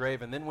from the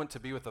grave and then went to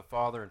be with the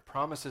Father and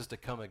promises to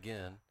come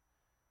again.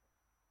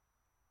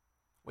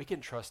 We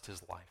can trust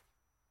his life.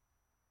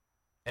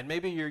 And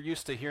maybe you're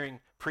used to hearing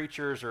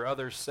preachers or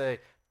others say,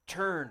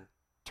 turn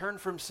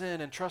from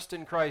sin and trust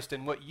in Christ.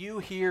 And what you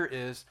hear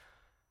is,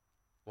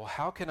 well,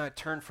 how can I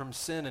turn from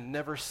sin and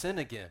never sin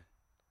again?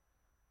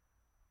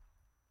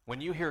 When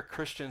you hear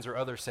Christians or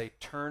others say,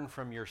 turn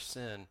from your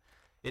sin,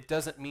 it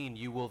doesn't mean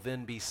you will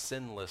then be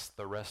sinless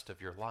the rest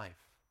of your life.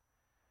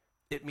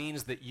 It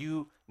means that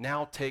you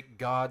now take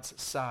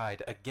God's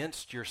side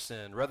against your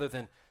sin rather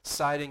than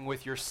siding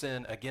with your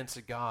sin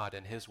against God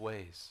and his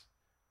ways.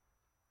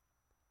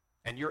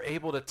 And you're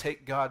able to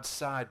take God's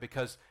side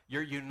because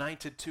you're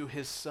united to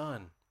his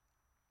Son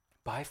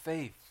by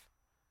faith.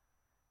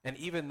 And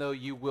even though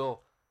you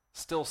will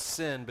still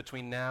sin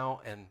between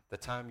now and the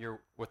time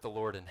you're with the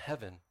Lord in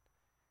heaven,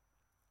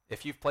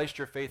 if you've placed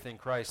your faith in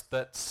Christ,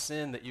 that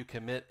sin that you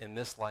commit in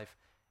this life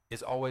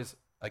is always,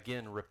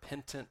 again,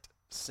 repentant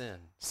sin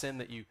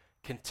that you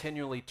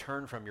continually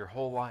turn from your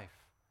whole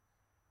life.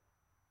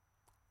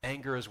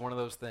 Anger is one of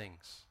those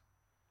things.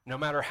 No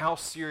matter how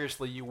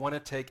seriously you want to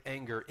take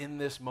anger in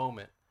this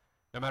moment,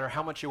 no matter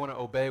how much you want to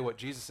obey what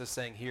Jesus is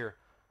saying here,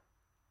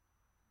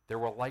 there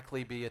will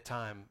likely be a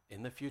time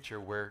in the future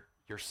where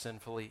you're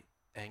sinfully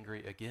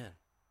angry again.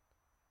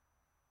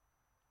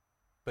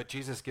 But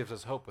Jesus gives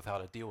us hope with how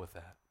to deal with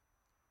that.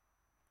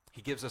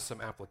 He gives us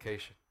some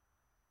application.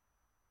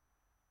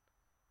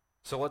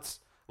 So let's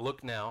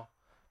look now,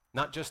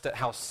 not just at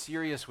how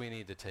serious we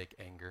need to take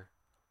anger,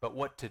 but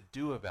what to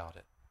do about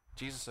it.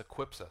 Jesus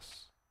equips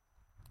us.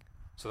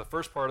 So the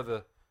first part of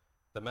the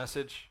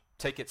message,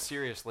 take it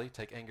seriously,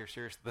 take anger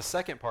seriously. The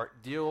second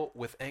part, deal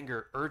with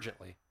anger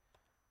urgently.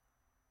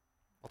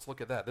 Let's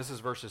look at that. This is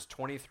verses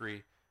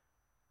 23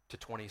 to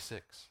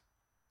 26.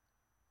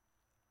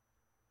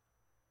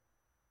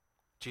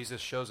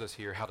 Jesus shows us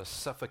here how to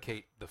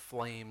suffocate the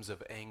flames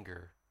of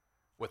anger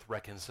with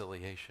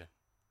reconciliation.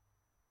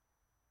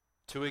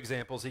 Two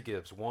examples he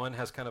gives. One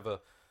has kind of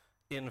a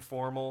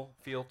informal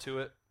feel to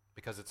it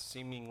because it's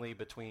seemingly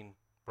between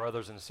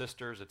brothers and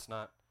sisters. It's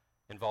not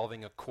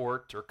involving a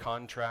court or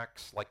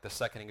contracts like the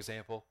second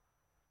example.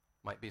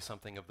 Might be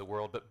something of the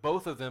world. But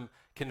both of them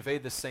convey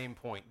the same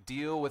point.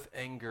 Deal with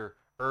anger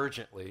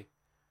urgently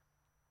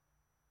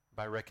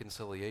by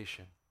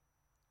reconciliation.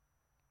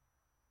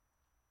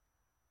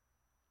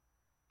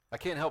 I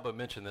can't help but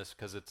mention this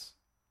because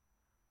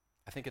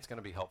I think it's going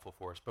to be helpful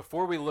for us.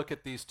 Before we look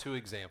at these two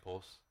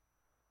examples,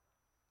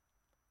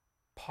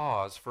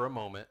 pause for a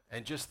moment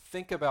and just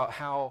think about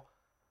how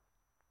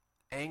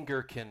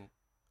anger can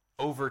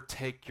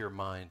overtake your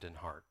mind and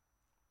heart.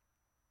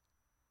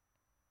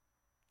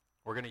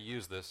 We're going to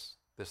use this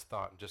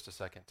thought in just a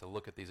second to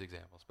look at these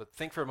examples. But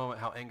think for a moment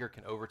how anger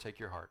can overtake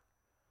your heart.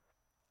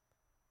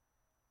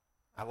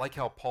 I like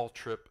how Paul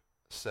Tripp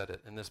said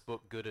it in this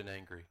book, Good and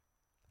Angry.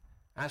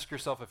 Ask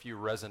yourself if you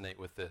resonate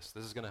with this.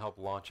 This is going to help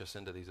launch us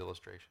into these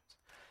illustrations.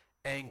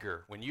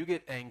 Anger. When you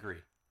get angry,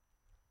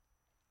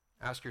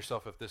 ask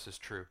yourself if this is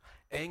true.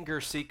 Anger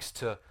seeks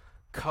to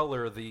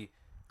color the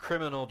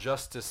criminal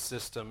justice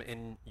system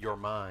in your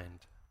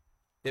mind.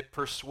 It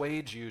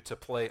persuades you to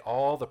play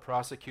all the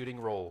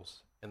prosecuting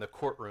roles in the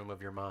courtroom of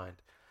your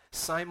mind.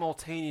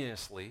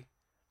 Simultaneously,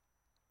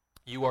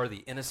 you are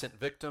the innocent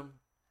victim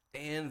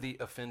and the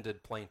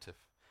offended plaintiff.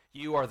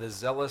 You are the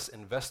zealous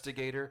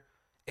investigator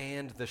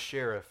and the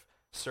sheriff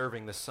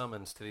serving the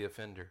summons to the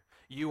offender.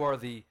 You are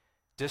the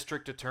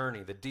district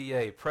attorney, the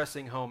DA,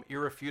 pressing home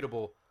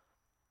irrefutable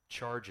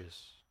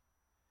charges.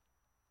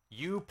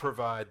 You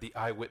provide the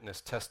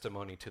eyewitness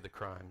testimony to the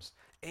crimes,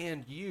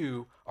 and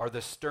you are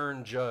the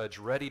stern judge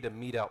ready to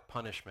mete out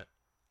punishment.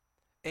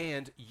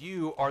 And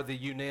you are the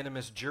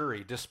unanimous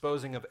jury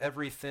disposing of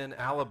every thin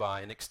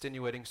alibi and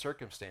extenuating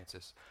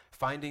circumstances,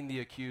 finding the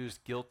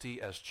accused guilty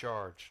as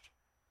charged.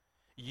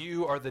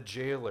 You are the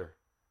jailer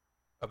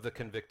of the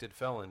convicted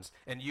felons,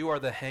 and you are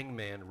the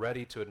hangman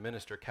ready to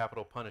administer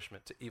capital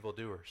punishment to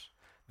evildoers.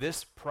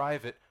 This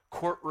private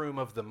courtroom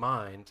of the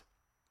mind,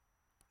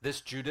 this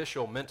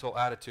judicial mental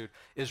attitude,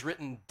 is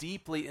written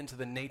deeply into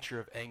the nature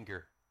of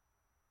anger.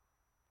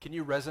 Can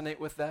you resonate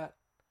with that?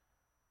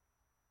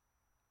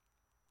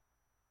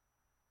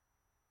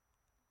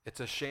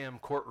 It's a sham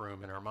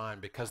courtroom in our mind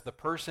because the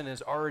person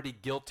is already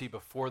guilty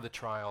before the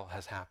trial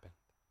has happened.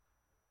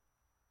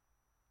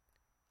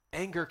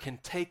 Anger can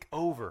take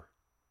over.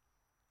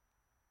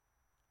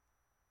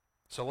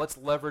 So let's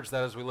leverage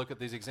that as we look at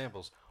these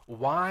examples.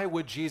 Why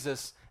would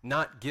Jesus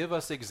not give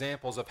us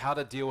examples of how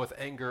to deal with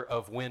anger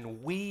of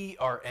when we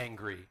are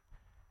angry?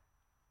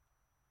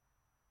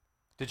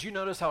 Did you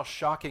notice how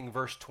shocking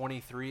verse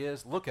 23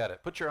 is? Look at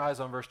it. Put your eyes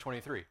on verse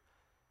 23.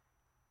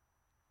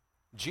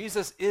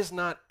 Jesus is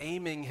not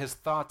aiming his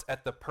thoughts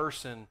at the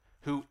person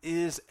who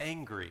is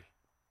angry.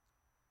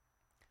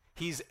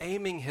 He's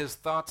aiming his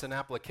thoughts and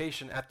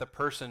application at the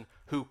person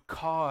who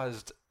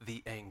caused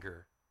the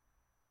anger.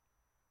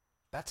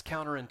 That's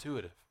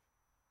counterintuitive.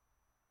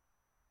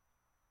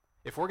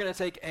 If we're going to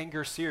take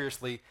anger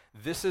seriously,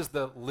 this is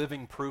the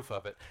living proof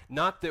of it.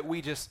 Not that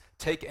we just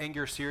take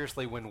anger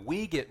seriously when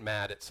we get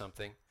mad at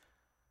something,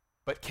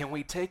 but can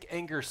we take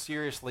anger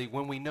seriously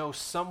when we know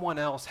someone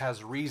else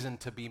has reason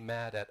to be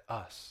mad at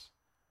us?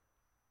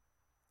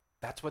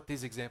 That's what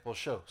these examples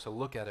show. So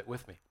look at it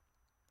with me.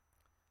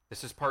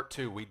 This is part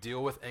 2. We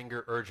deal with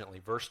anger urgently.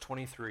 Verse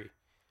 23.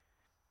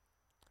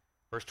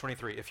 Verse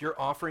 23. If you're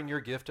offering your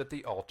gift at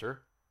the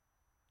altar,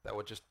 that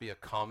would just be a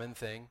common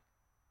thing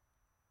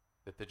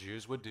that the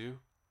Jews would do.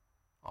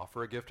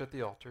 Offer a gift at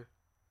the altar.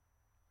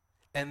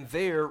 And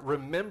there,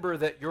 remember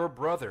that your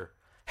brother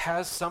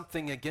has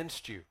something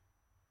against you.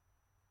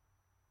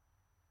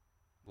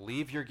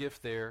 Leave your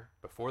gift there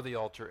before the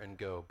altar and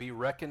go. Be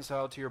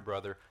reconciled to your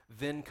brother,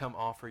 then come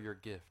offer your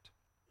gift.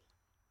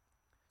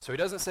 So he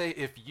doesn't say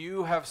if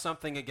you have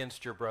something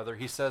against your brother.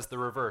 He says the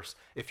reverse.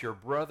 If your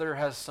brother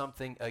has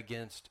something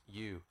against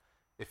you,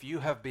 if you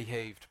have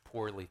behaved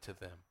poorly to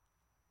them.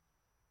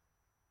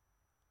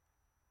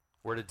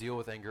 We're to deal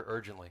with anger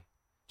urgently.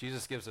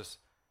 Jesus gives us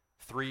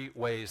 3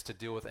 ways to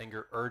deal with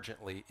anger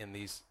urgently in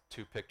these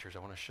 2 pictures. I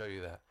want to show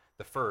you that.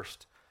 The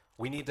first,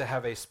 we need to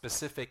have a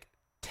specific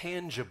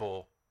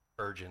tangible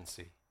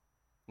urgency.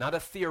 Not a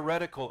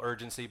theoretical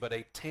urgency, but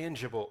a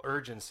tangible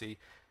urgency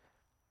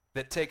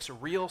that takes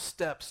real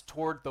steps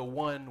toward the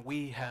one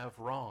we have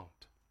wronged.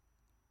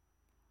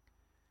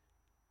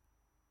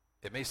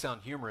 It may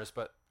sound humorous,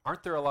 but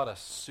aren't there a lot of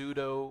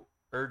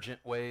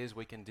pseudo-urgent ways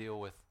we can deal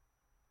with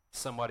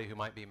somebody who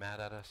might be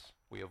mad at us?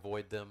 We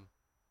avoid them,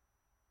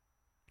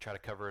 try to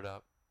cover it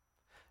up.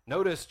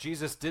 Notice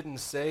Jesus didn't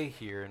say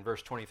here in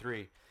verse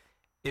 23,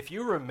 if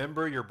you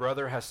remember your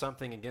brother has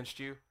something against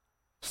you,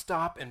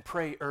 stop and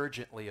pray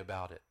urgently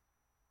about it.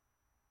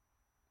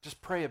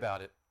 Just pray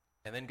about it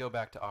and then go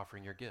back to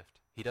offering your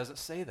gift. He doesn't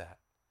say that.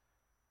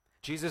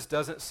 Jesus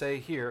doesn't say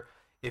here,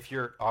 if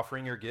you're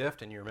offering your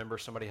gift and you remember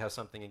somebody has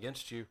something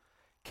against you,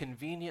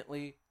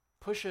 conveniently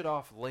push it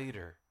off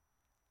later.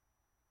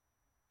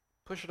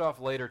 Push it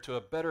off later to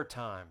a better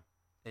time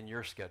in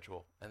your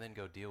schedule and then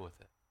go deal with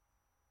it.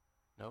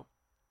 Nope.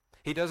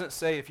 He doesn't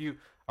say if you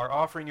are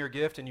offering your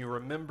gift and you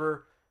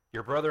remember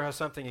your brother has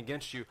something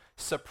against you,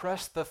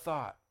 suppress the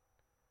thought.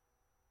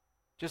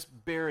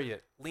 Just bury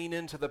it. Lean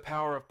into the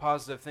power of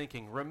positive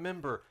thinking.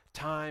 Remember,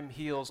 time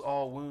heals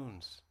all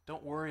wounds.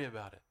 Don't worry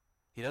about it.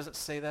 He doesn't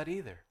say that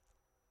either.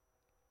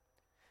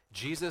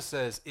 Jesus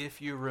says,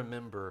 if you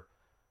remember,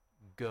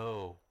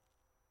 go.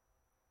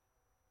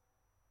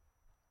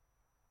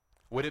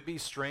 Would it be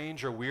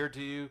strange or weird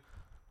to you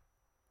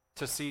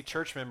to see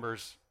church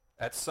members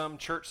at some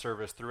church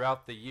service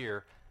throughout the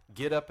year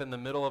get up in the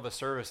middle of a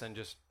service and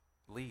just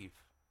leave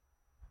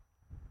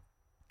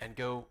and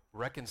go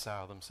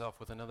reconcile themselves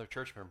with another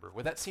church member?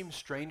 Would that seem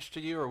strange to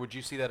you, or would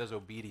you see that as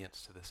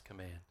obedience to this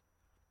command?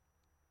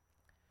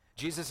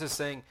 Jesus is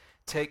saying,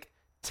 take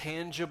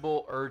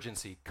tangible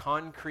urgency,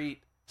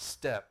 concrete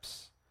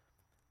steps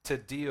to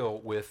deal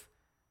with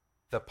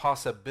the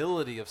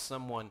possibility of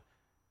someone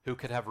who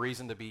could have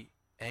reason to be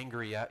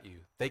angry at you.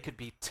 They could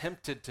be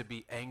tempted to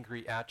be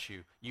angry at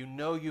you. You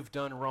know you've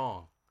done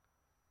wrong.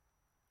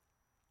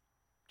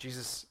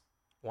 Jesus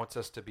wants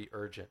us to be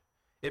urgent.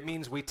 It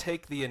means we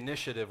take the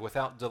initiative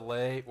without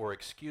delay or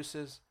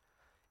excuses.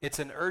 It's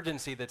an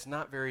urgency that's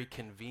not very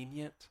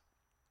convenient.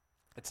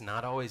 It's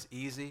not always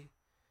easy.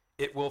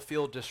 It will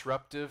feel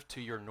disruptive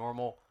to your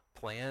normal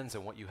plans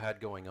and what you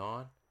had going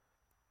on.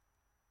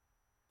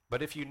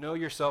 But if you know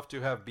yourself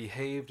to have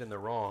behaved in the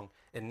wrong,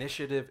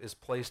 initiative is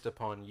placed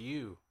upon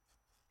you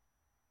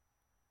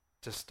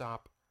to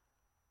stop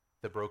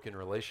the broken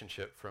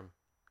relationship from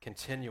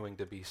continuing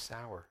to be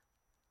sour.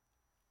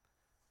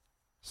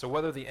 So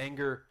whether the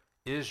anger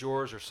is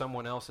yours or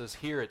someone else's,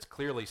 here it's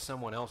clearly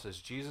someone else's.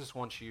 Jesus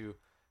wants you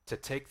to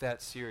take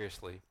that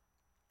seriously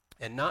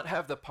and not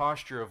have the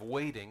posture of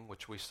waiting,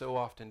 which we so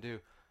often do.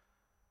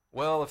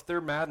 Well, if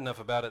they're mad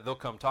enough about it, they'll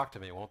come talk to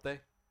me, won't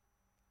they?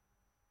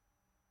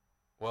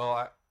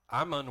 Well,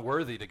 I'm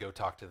unworthy to go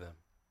talk to them.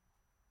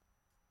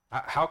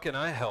 How can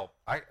I help?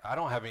 I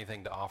don't have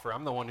anything to offer.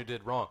 I'm the one who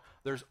did wrong.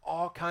 There's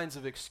all kinds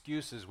of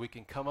excuses we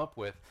can come up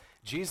with.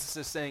 Jesus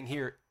is saying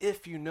here,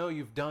 if you know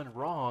you've done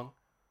wrong,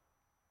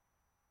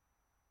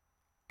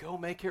 go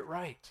make it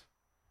right.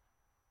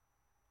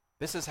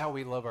 This is how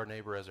we love our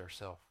neighbor as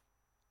ourselves.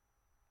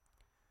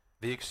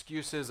 The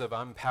excuses of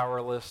I'm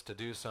powerless to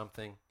do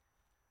something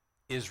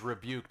is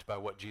rebuked by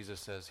what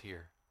Jesus says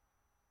here.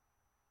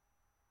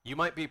 You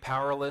might be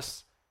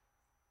powerless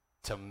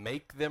to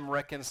make them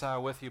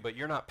reconcile with you, but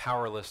you're not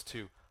powerless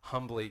to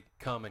humbly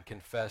come and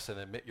confess and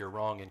admit you're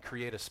wrong and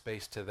create a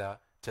space to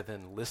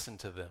then listen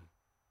to them.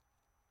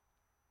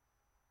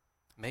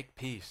 Make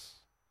peace.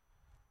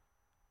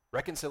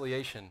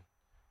 Reconciliation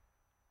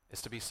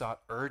is to be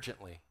sought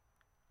urgently.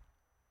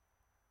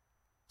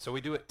 So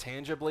we do it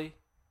tangibly,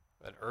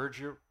 an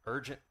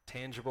urgent,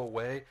 tangible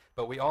way,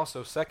 but we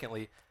also,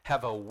 secondly,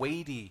 have a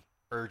weighty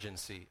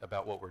urgency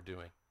about what we're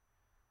doing.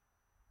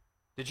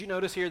 Did you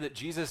notice here that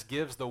Jesus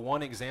gives the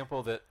one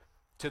example that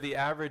to the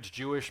average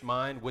Jewish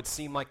mind would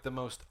seem like the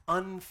most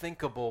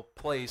unthinkable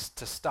place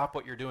to stop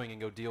what you're doing and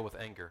go deal with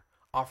anger,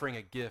 offering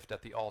a gift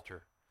at the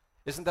altar.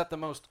 Isn't that the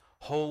most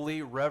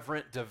holy,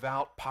 reverent,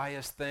 devout,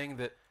 pious thing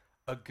that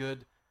a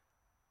good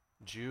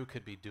Jew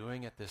could be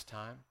doing at this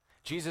time?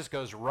 Jesus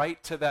goes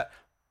right to that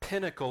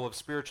pinnacle of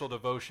spiritual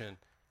devotion,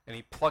 and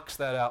he plucks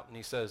that out and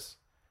he says,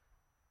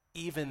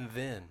 even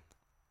then.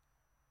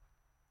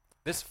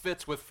 This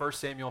fits with 1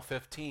 Samuel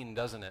 15,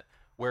 doesn't it?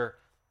 Where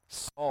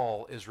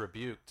Saul is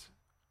rebuked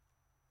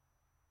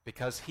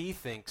because he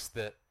thinks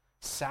that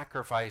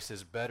sacrifice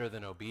is better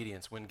than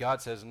obedience, when God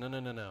says, no,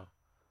 no, no, no.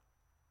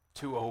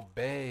 To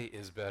obey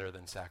is better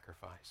than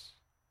sacrifice.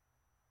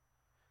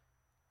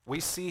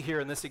 We see here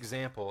in this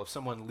example of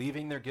someone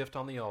leaving their gift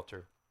on the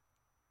altar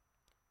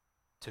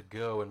to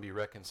go and be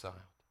reconciled.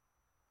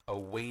 A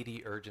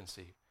weighty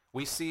urgency.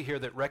 We see here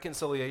that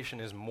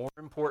reconciliation is more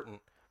important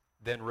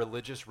than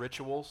religious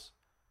rituals.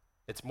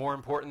 It's more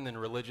important than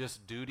religious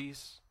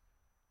duties.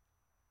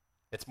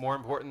 It's more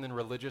important than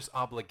religious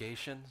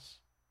obligations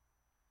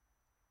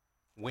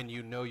when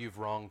you know you've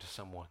wronged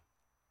someone.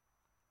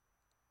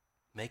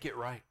 Make it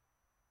right.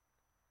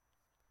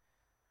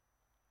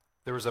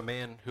 There was a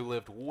man who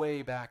lived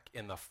way back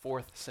in the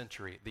 4th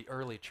century, the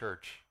early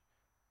church,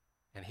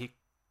 and he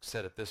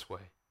said it this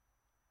way,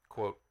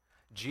 quote,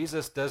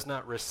 Jesus does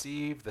not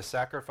receive the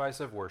sacrifice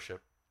of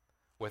worship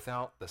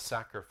without the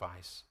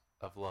sacrifice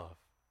of love.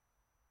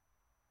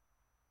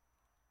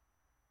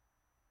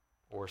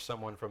 Or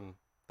someone from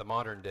the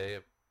modern day,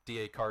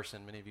 D.A.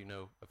 Carson, many of you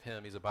know of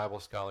him, he's a Bible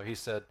scholar, he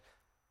said,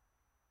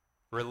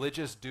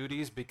 religious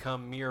duties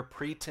become mere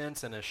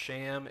pretense and a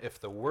sham if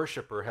the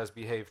worshiper has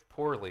behaved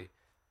poorly,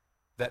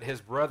 that his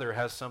brother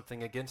has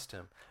something against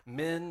him.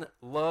 Men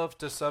love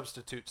to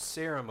substitute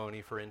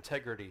ceremony for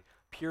integrity,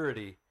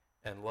 purity,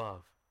 and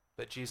love,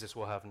 but Jesus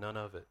will have none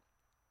of it.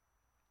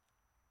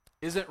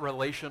 Isn't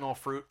relational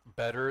fruit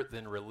better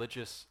than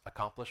religious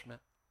accomplishment?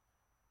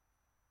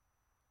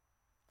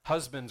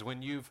 Husbands,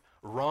 when you've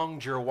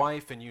wronged your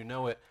wife and you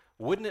know it,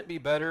 wouldn't it be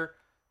better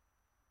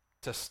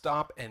to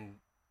stop and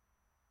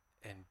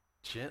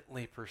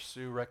gently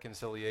pursue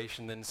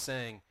reconciliation than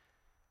saying,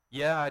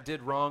 yeah, I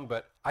did wrong,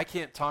 but I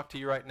can't talk to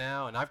you right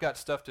now, and I've got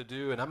stuff to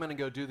do, and I'm going to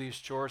go do these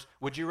chores?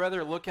 Would you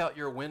rather look out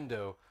your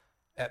window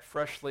at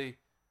freshly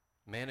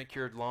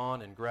manicured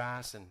lawn and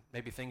grass and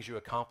maybe things you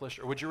accomplished,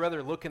 or would you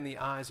rather look in the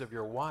eyes of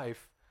your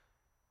wife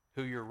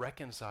who you're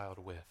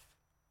reconciled with?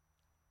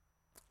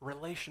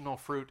 Relational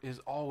fruit is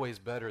always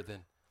better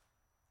than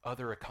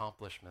other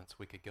accomplishments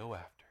we could go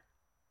after.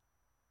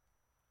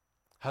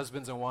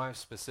 Husbands and wives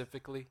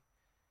specifically,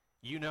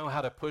 you know how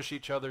to push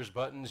each other's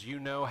buttons. You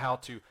know how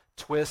to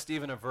twist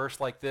even a verse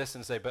like this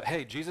and say, but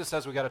hey, Jesus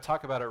says we got to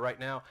talk about it right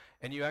now.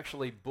 And you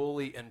actually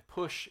bully and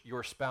push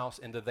your spouse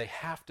into they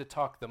have to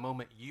talk the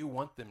moment you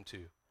want them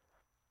to.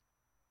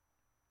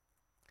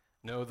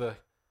 No,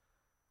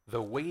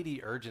 the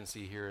weighty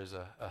urgency here is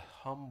a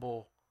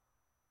humble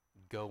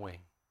going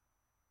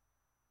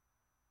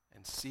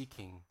and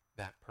seeking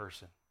that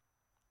person.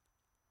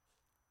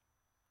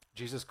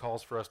 Jesus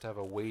calls for us to have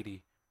a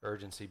weighty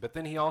urgency. But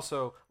then he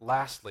also,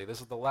 lastly,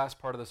 this is the last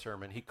part of the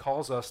sermon, he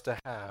calls us to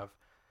have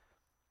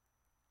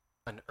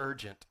an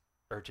urgent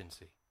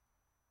urgency.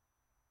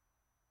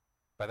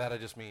 By that I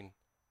just mean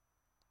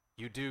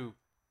you do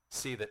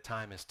see that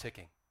time is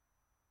ticking.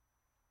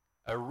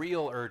 A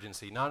real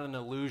urgency, not an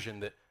illusion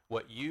that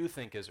what you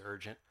think is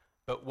urgent,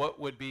 but what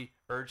would be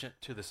urgent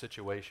to the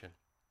situation.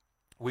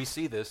 We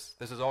see this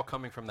is all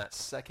coming from that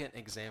second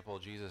example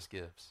Jesus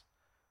gives.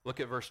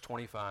 Look at verse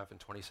 25 and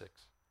 26.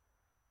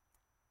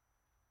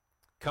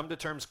 Come to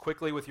terms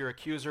quickly with your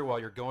accuser while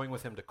you're going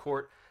with him to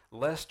court,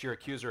 lest your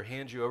accuser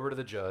hand you over to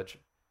the judge,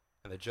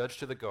 and the judge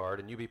to the guard,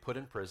 and you be put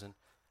in prison.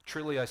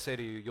 Truly I say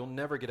to you, you'll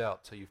never get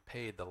out till you've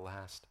paid the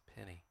last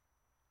penny.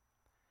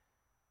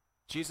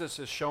 Jesus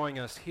is showing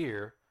us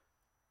here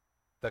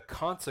the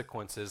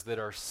consequences that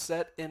are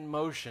set in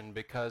motion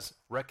because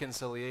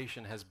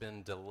reconciliation has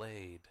been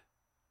delayed.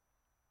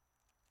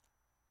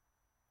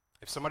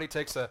 If somebody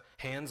takes a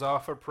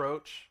hands-off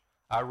approach,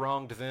 I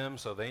wronged them,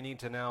 so they need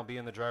to now be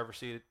in the driver's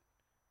seat.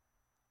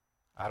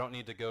 I don't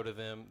need to go to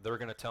them. They're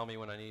going to tell me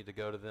when I need to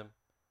go to them.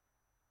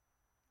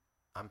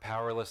 I'm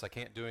powerless. I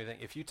can't do anything.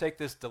 If you take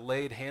this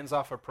delayed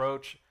hands-off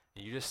approach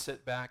and you just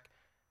sit back,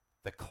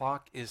 the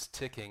clock is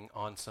ticking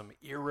on some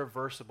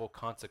irreversible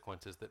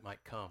consequences that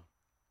might come.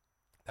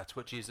 That's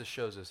what Jesus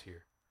shows us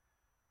here.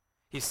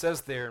 He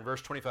says there in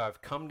verse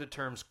 25, come to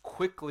terms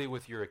quickly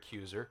with your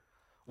accuser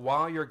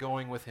while you're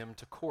going with him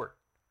to court.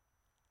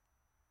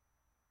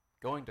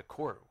 Going to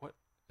court? What?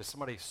 Is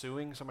somebody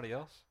suing somebody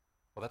else?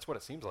 Well, that's what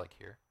it seems like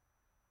here.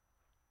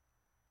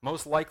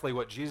 Most likely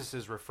what Jesus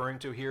is referring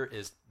to here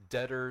is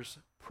debtor's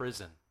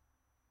prison.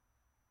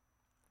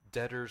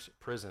 Debtor's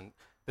prison.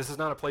 This is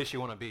not a place you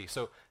want to be.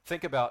 So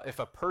think about if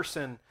a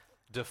person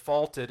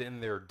defaulted in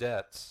their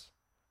debts,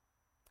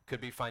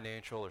 could be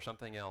financial or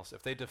something else.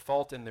 If they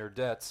default in their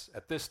debts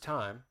at this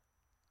time,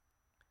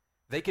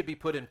 they could be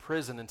put in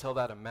prison until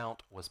that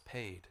amount was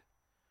paid.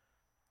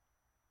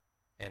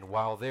 And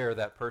while there,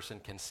 that person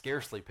can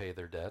scarcely pay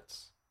their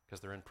debts because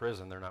they're in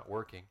prison, they're not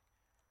working.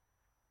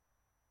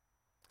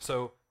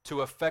 So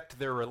to effect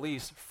their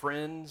release,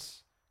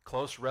 friends,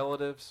 close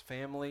relatives,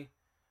 family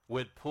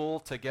would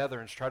pull together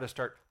and try to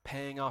start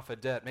paying off a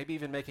debt, maybe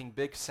even making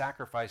big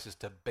sacrifices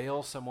to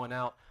bail someone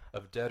out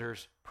of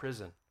debtor's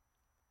prison,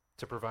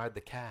 to provide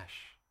the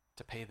cash,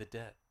 to pay the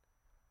debt.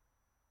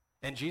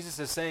 And Jesus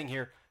is saying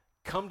here,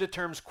 come to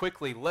terms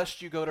quickly,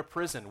 lest you go to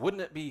prison.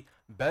 Wouldn't it be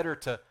better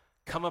to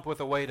come up with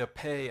a way to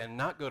pay and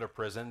not go to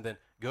prison than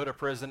go to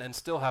prison and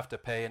still have to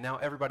pay, and now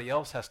everybody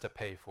else has to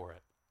pay for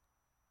it?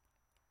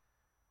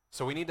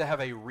 So we need to have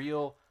a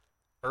real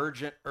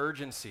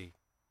urgency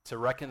to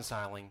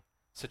reconciling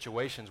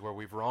situations where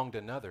we've wronged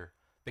another,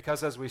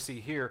 because as we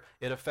see here,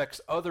 it affects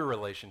other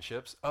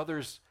relationships.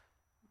 Others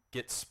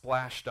get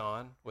splashed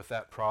on with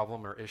that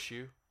problem or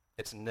issue.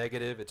 It's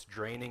negative, it's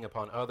draining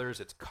upon others,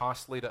 it's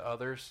costly to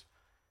others.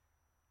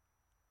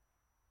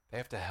 They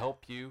have to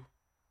help you.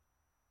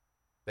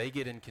 They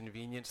get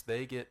inconvenienced,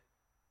 they get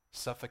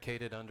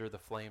suffocated under the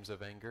flames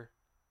of anger,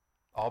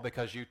 all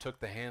because you took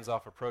the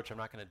hands-off approach. I'm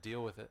not going to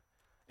deal with it.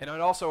 And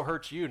it also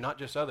hurts you, not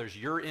just others.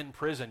 You're in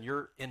prison,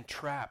 you're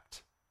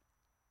entrapped.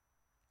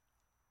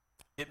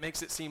 It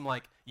makes it seem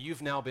like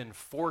you've now been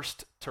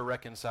forced to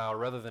reconcile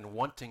rather than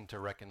wanting to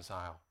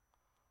reconcile.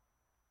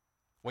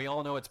 We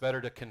all know it's better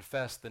to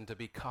confess than to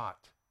be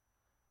caught.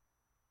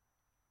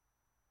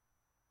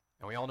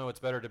 And we all know it's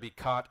better to be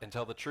caught and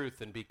tell the truth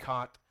than be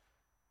caught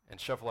and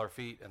shuffle our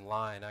feet and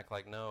lie and act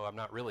like, no, I'm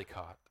not really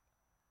caught.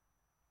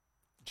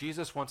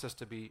 Jesus wants us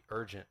to be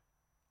urgent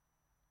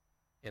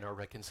in our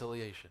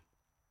reconciliation.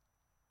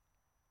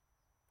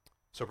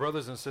 So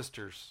brothers and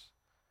sisters,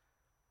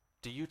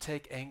 do you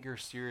take anger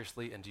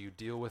seriously and do you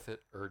deal with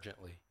it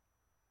urgently?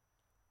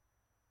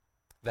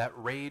 That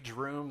rage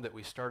room that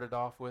we started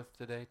off with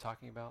today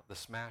talking about, the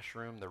smash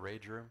room, the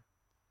rage room,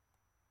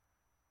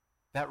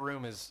 that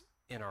room is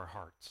in our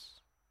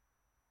hearts.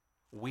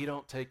 We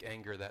don't take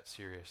anger that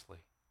seriously.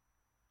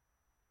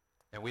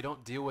 And we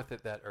don't deal with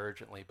it that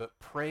urgently, but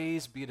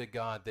praise be to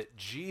God that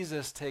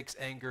Jesus takes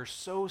anger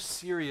so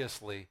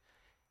seriously,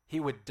 he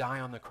would die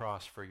on the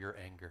cross for your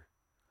anger.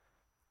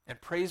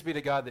 And praise be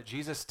to God that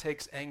Jesus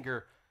takes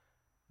anger,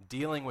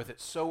 dealing with it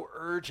so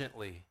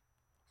urgently,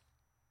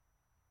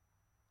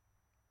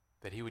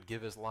 that he would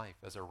give his life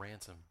as a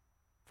ransom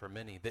for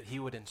many, that he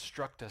would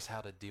instruct us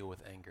how to deal with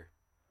anger.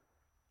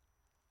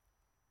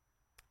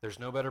 There's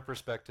no better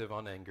perspective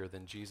on anger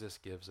than Jesus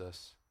gives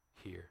us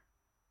here.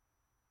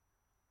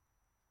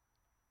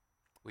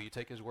 Will you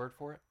take his word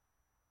for it?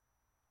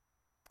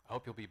 I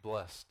hope you'll be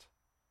blessed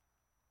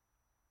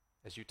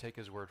as you take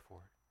his word for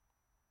it.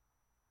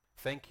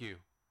 Thank you.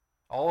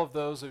 All of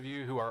those of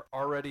you who are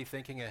already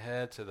thinking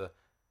ahead to the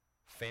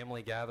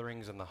family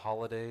gatherings and the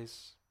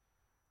holidays,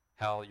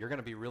 how you're going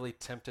to be really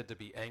tempted to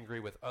be angry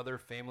with other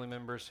family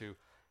members who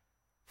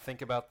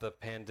think about the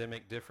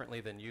pandemic differently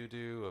than you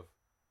do, of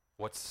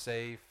what's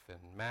safe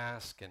and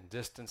mask and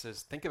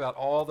distances. Think about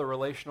all the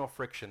relational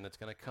friction that's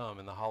going to come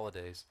in the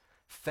holidays.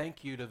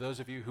 Thank you to those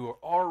of you who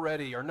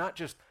are not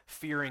just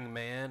fearing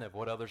man of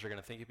what others are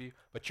going to think of you,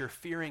 but you're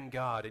fearing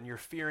God and you're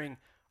fearing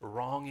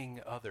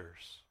wronging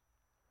others,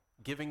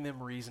 giving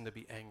them reason to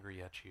be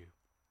angry at you.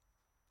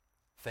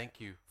 Thank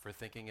you for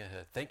thinking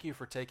ahead. Thank you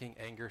for taking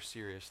anger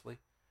seriously.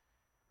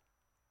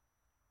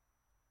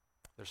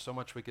 There's so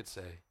much we could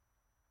say.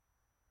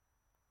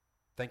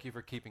 Thank you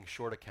for keeping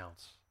short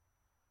accounts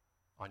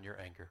on your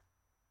anger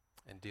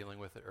and dealing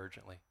with it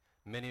urgently.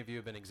 Many of you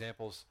have been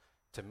examples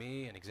to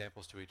me and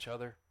examples to each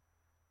other.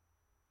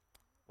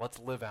 Let's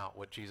live out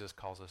what Jesus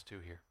calls us to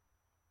here.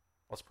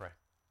 Let's pray.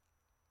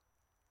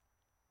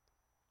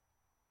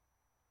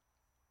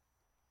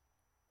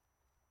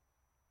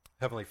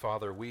 Heavenly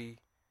Father, we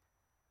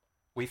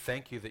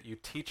thank you that you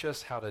teach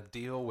us how to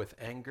deal with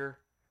anger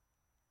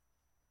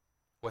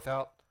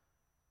without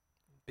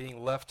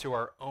being left to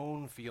our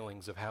own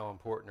feelings of how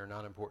important or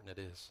not important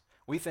it is.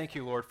 We thank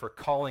you, Lord, for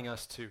calling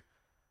us to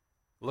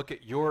look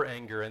at your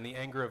anger and the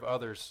anger of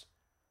others,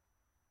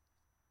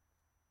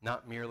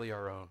 not merely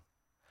our own.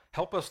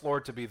 Help us,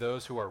 Lord, to be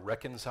those who are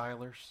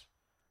reconcilers,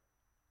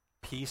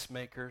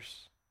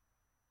 peacemakers,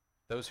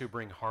 those who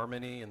bring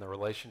harmony in the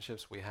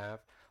relationships we have.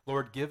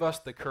 Lord, give us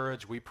the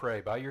courage, we pray,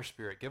 by your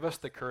Spirit, give us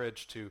the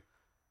courage to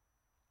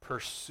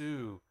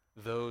pursue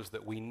those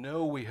that we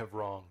know we have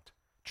wronged,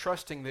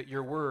 trusting that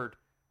your word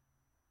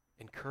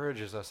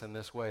encourages us in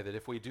this way, that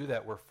if we do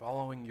that, we're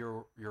following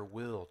your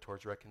will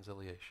towards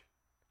reconciliation.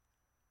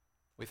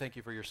 We thank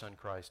you for your Son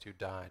Christ, who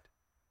died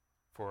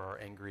for our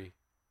angry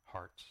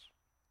hearts.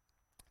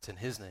 It's in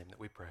his name that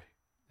we pray.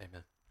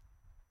 Amen.